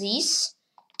 Takes this,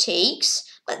 takes,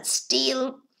 but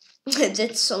still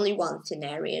that's only one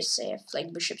scenario. So I have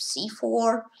like bishop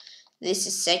c4. This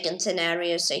is second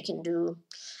scenario, so I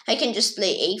can just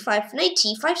play a5. Knight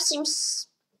e5 seems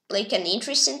like an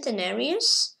interesting scenario.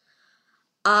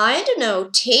 I don't know,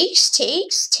 takes,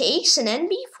 and then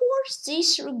b4,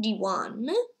 this rook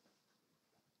d1.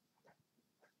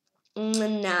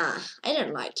 Nah, I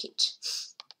don't like it.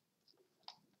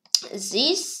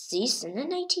 This, and then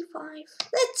knight e5.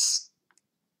 Let's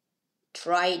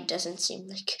try. It doesn't seem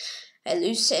like I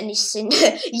lose anything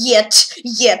yet.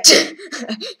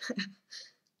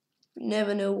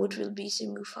 Never know what will be the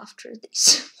move after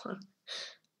this one.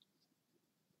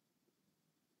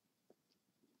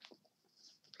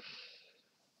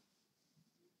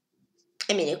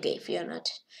 I mean, okay, if you're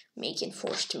not making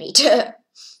forced mate.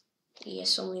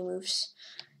 Yes, only moves.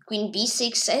 Queen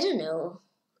b6, I don't know.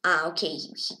 Okay,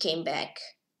 he came back.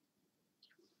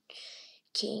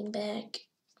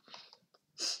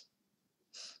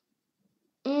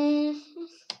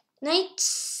 Knight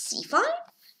c5?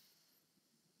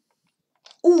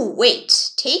 Ooh,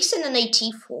 wait. Takes and a knight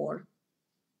e4.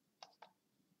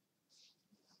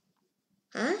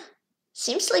 Huh?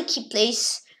 Seems like he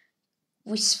plays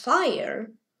with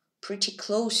fire. Pretty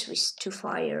close to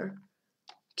fire.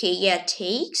 Okay, yeah,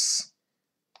 takes.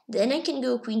 Then I can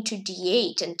go queen to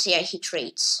d8 and yeah, he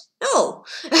trades. No,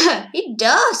 he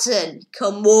doesn't.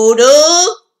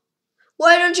 Komodo!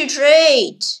 Why don't you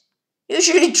trade?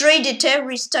 Usually trade it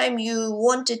every time you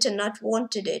want it and not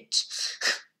wanted it.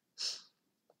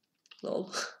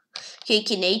 Lol. Okay,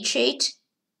 king h8.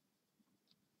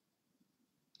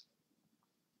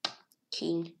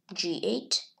 King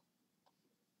g8.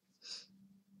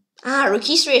 Rook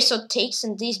e3 I thought takes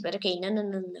and this, but okay,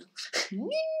 no.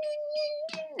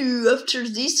 After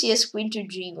this, he has queen to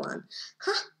g1.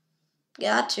 Huh?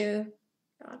 Gotcha.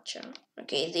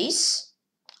 Okay, this.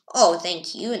 Oh,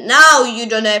 thank you. Now you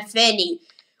don't have any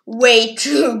way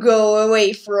to go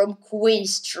away from Queen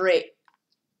straight.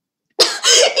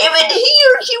 Even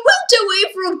here, he went away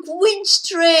from Queen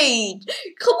straight.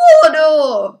 Come on,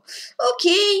 oh.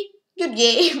 Okay, good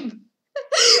game.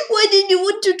 Why did you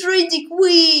want to trade the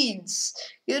queens?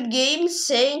 Good game,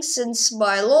 thanks and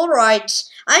smile. Alright,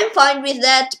 I'm fine with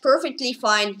that, perfectly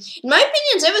fine. In my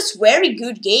opinion, that was very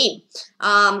good game.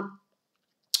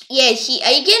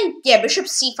 Yeah, bishop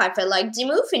c5, I like the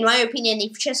move. In my opinion,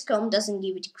 if chess.com doesn't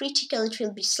give it critical, it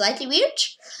will be slightly weird.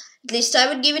 At least I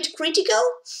would give it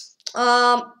critical.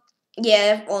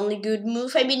 Yeah, only good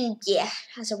move. I mean, yeah,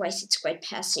 otherwise it's quite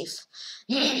passive.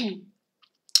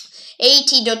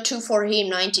 80.2 for him,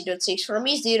 90.6 for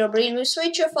me, 0 brain move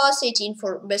switcher fast, 18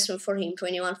 for best move for him,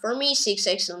 21 for me, 6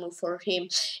 excellent move for him,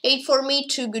 8 for me,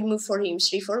 2 good move for him,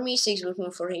 3 for me, 6 good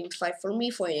move for him, 5 for me,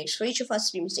 4 next switcher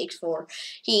fast, 3 mistakes for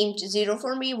him, 0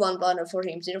 for me, 1 blunder for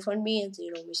him, 0 for me, and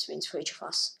 0 misspins switcher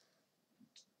fast.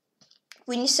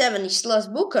 Queen 7 is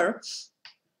lost Booker.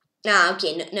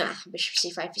 Okay, no, bishop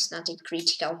c5 is not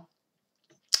critical,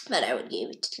 but I would give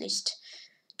it at least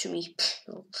to me.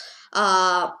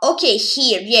 Okay,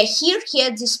 here he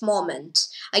had this moment.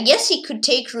 I guess he could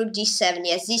take rook d7.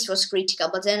 Yes, this was critical,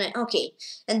 but then okay,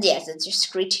 and yes, that's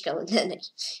just critical, and then I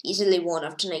easily won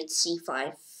after knight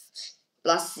c5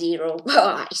 plus 0.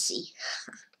 Oh, I see.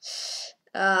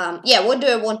 Yeah, what do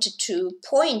I wanted to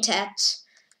point at?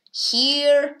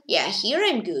 Here, yeah, here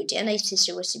I'm good, and I think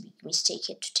it was a big mistake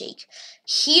to take.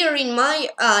 Here, in my,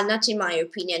 not in my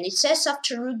opinion, it says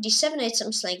after rook d7, it's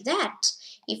something like that.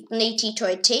 If knight e2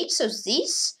 I take, so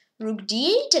this, rook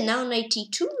d8, and now knight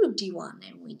e2, rook d1,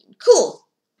 I'm winning. Cool.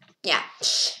 Yeah.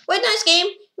 Quite nice game,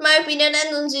 in my opinion,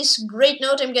 and on this great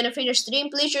note, I'm gonna finish stream.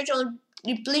 Please share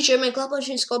my club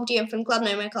legends, TM from club,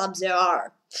 name my club, there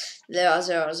are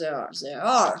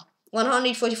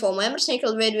 144 members, thank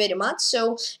you very much.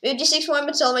 So, 56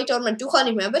 members, I'll make tournament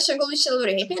 200 members, so I'm still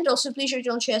very happy, and also please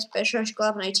share special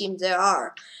club, my team, there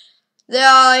are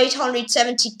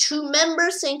 872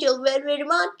 members, thank you very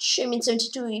much. I mean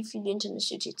 72 if you didn't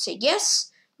understand it, say yes.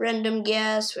 Random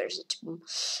guess, where is it?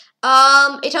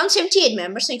 878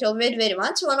 members, thank you very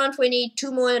much.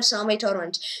 122 more on my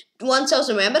tournament.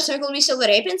 1000 members, thank you still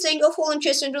very happy, and thank you for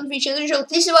chess and don't feature the usual.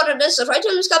 Please about this, right to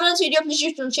this comment video, please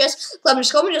use chess club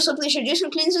comment, also please use the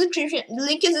description,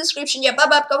 link in the description. Yeah, bye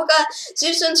bye, see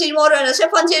you soon, see you tomorrow, and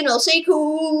have fun, and I'll say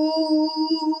cool.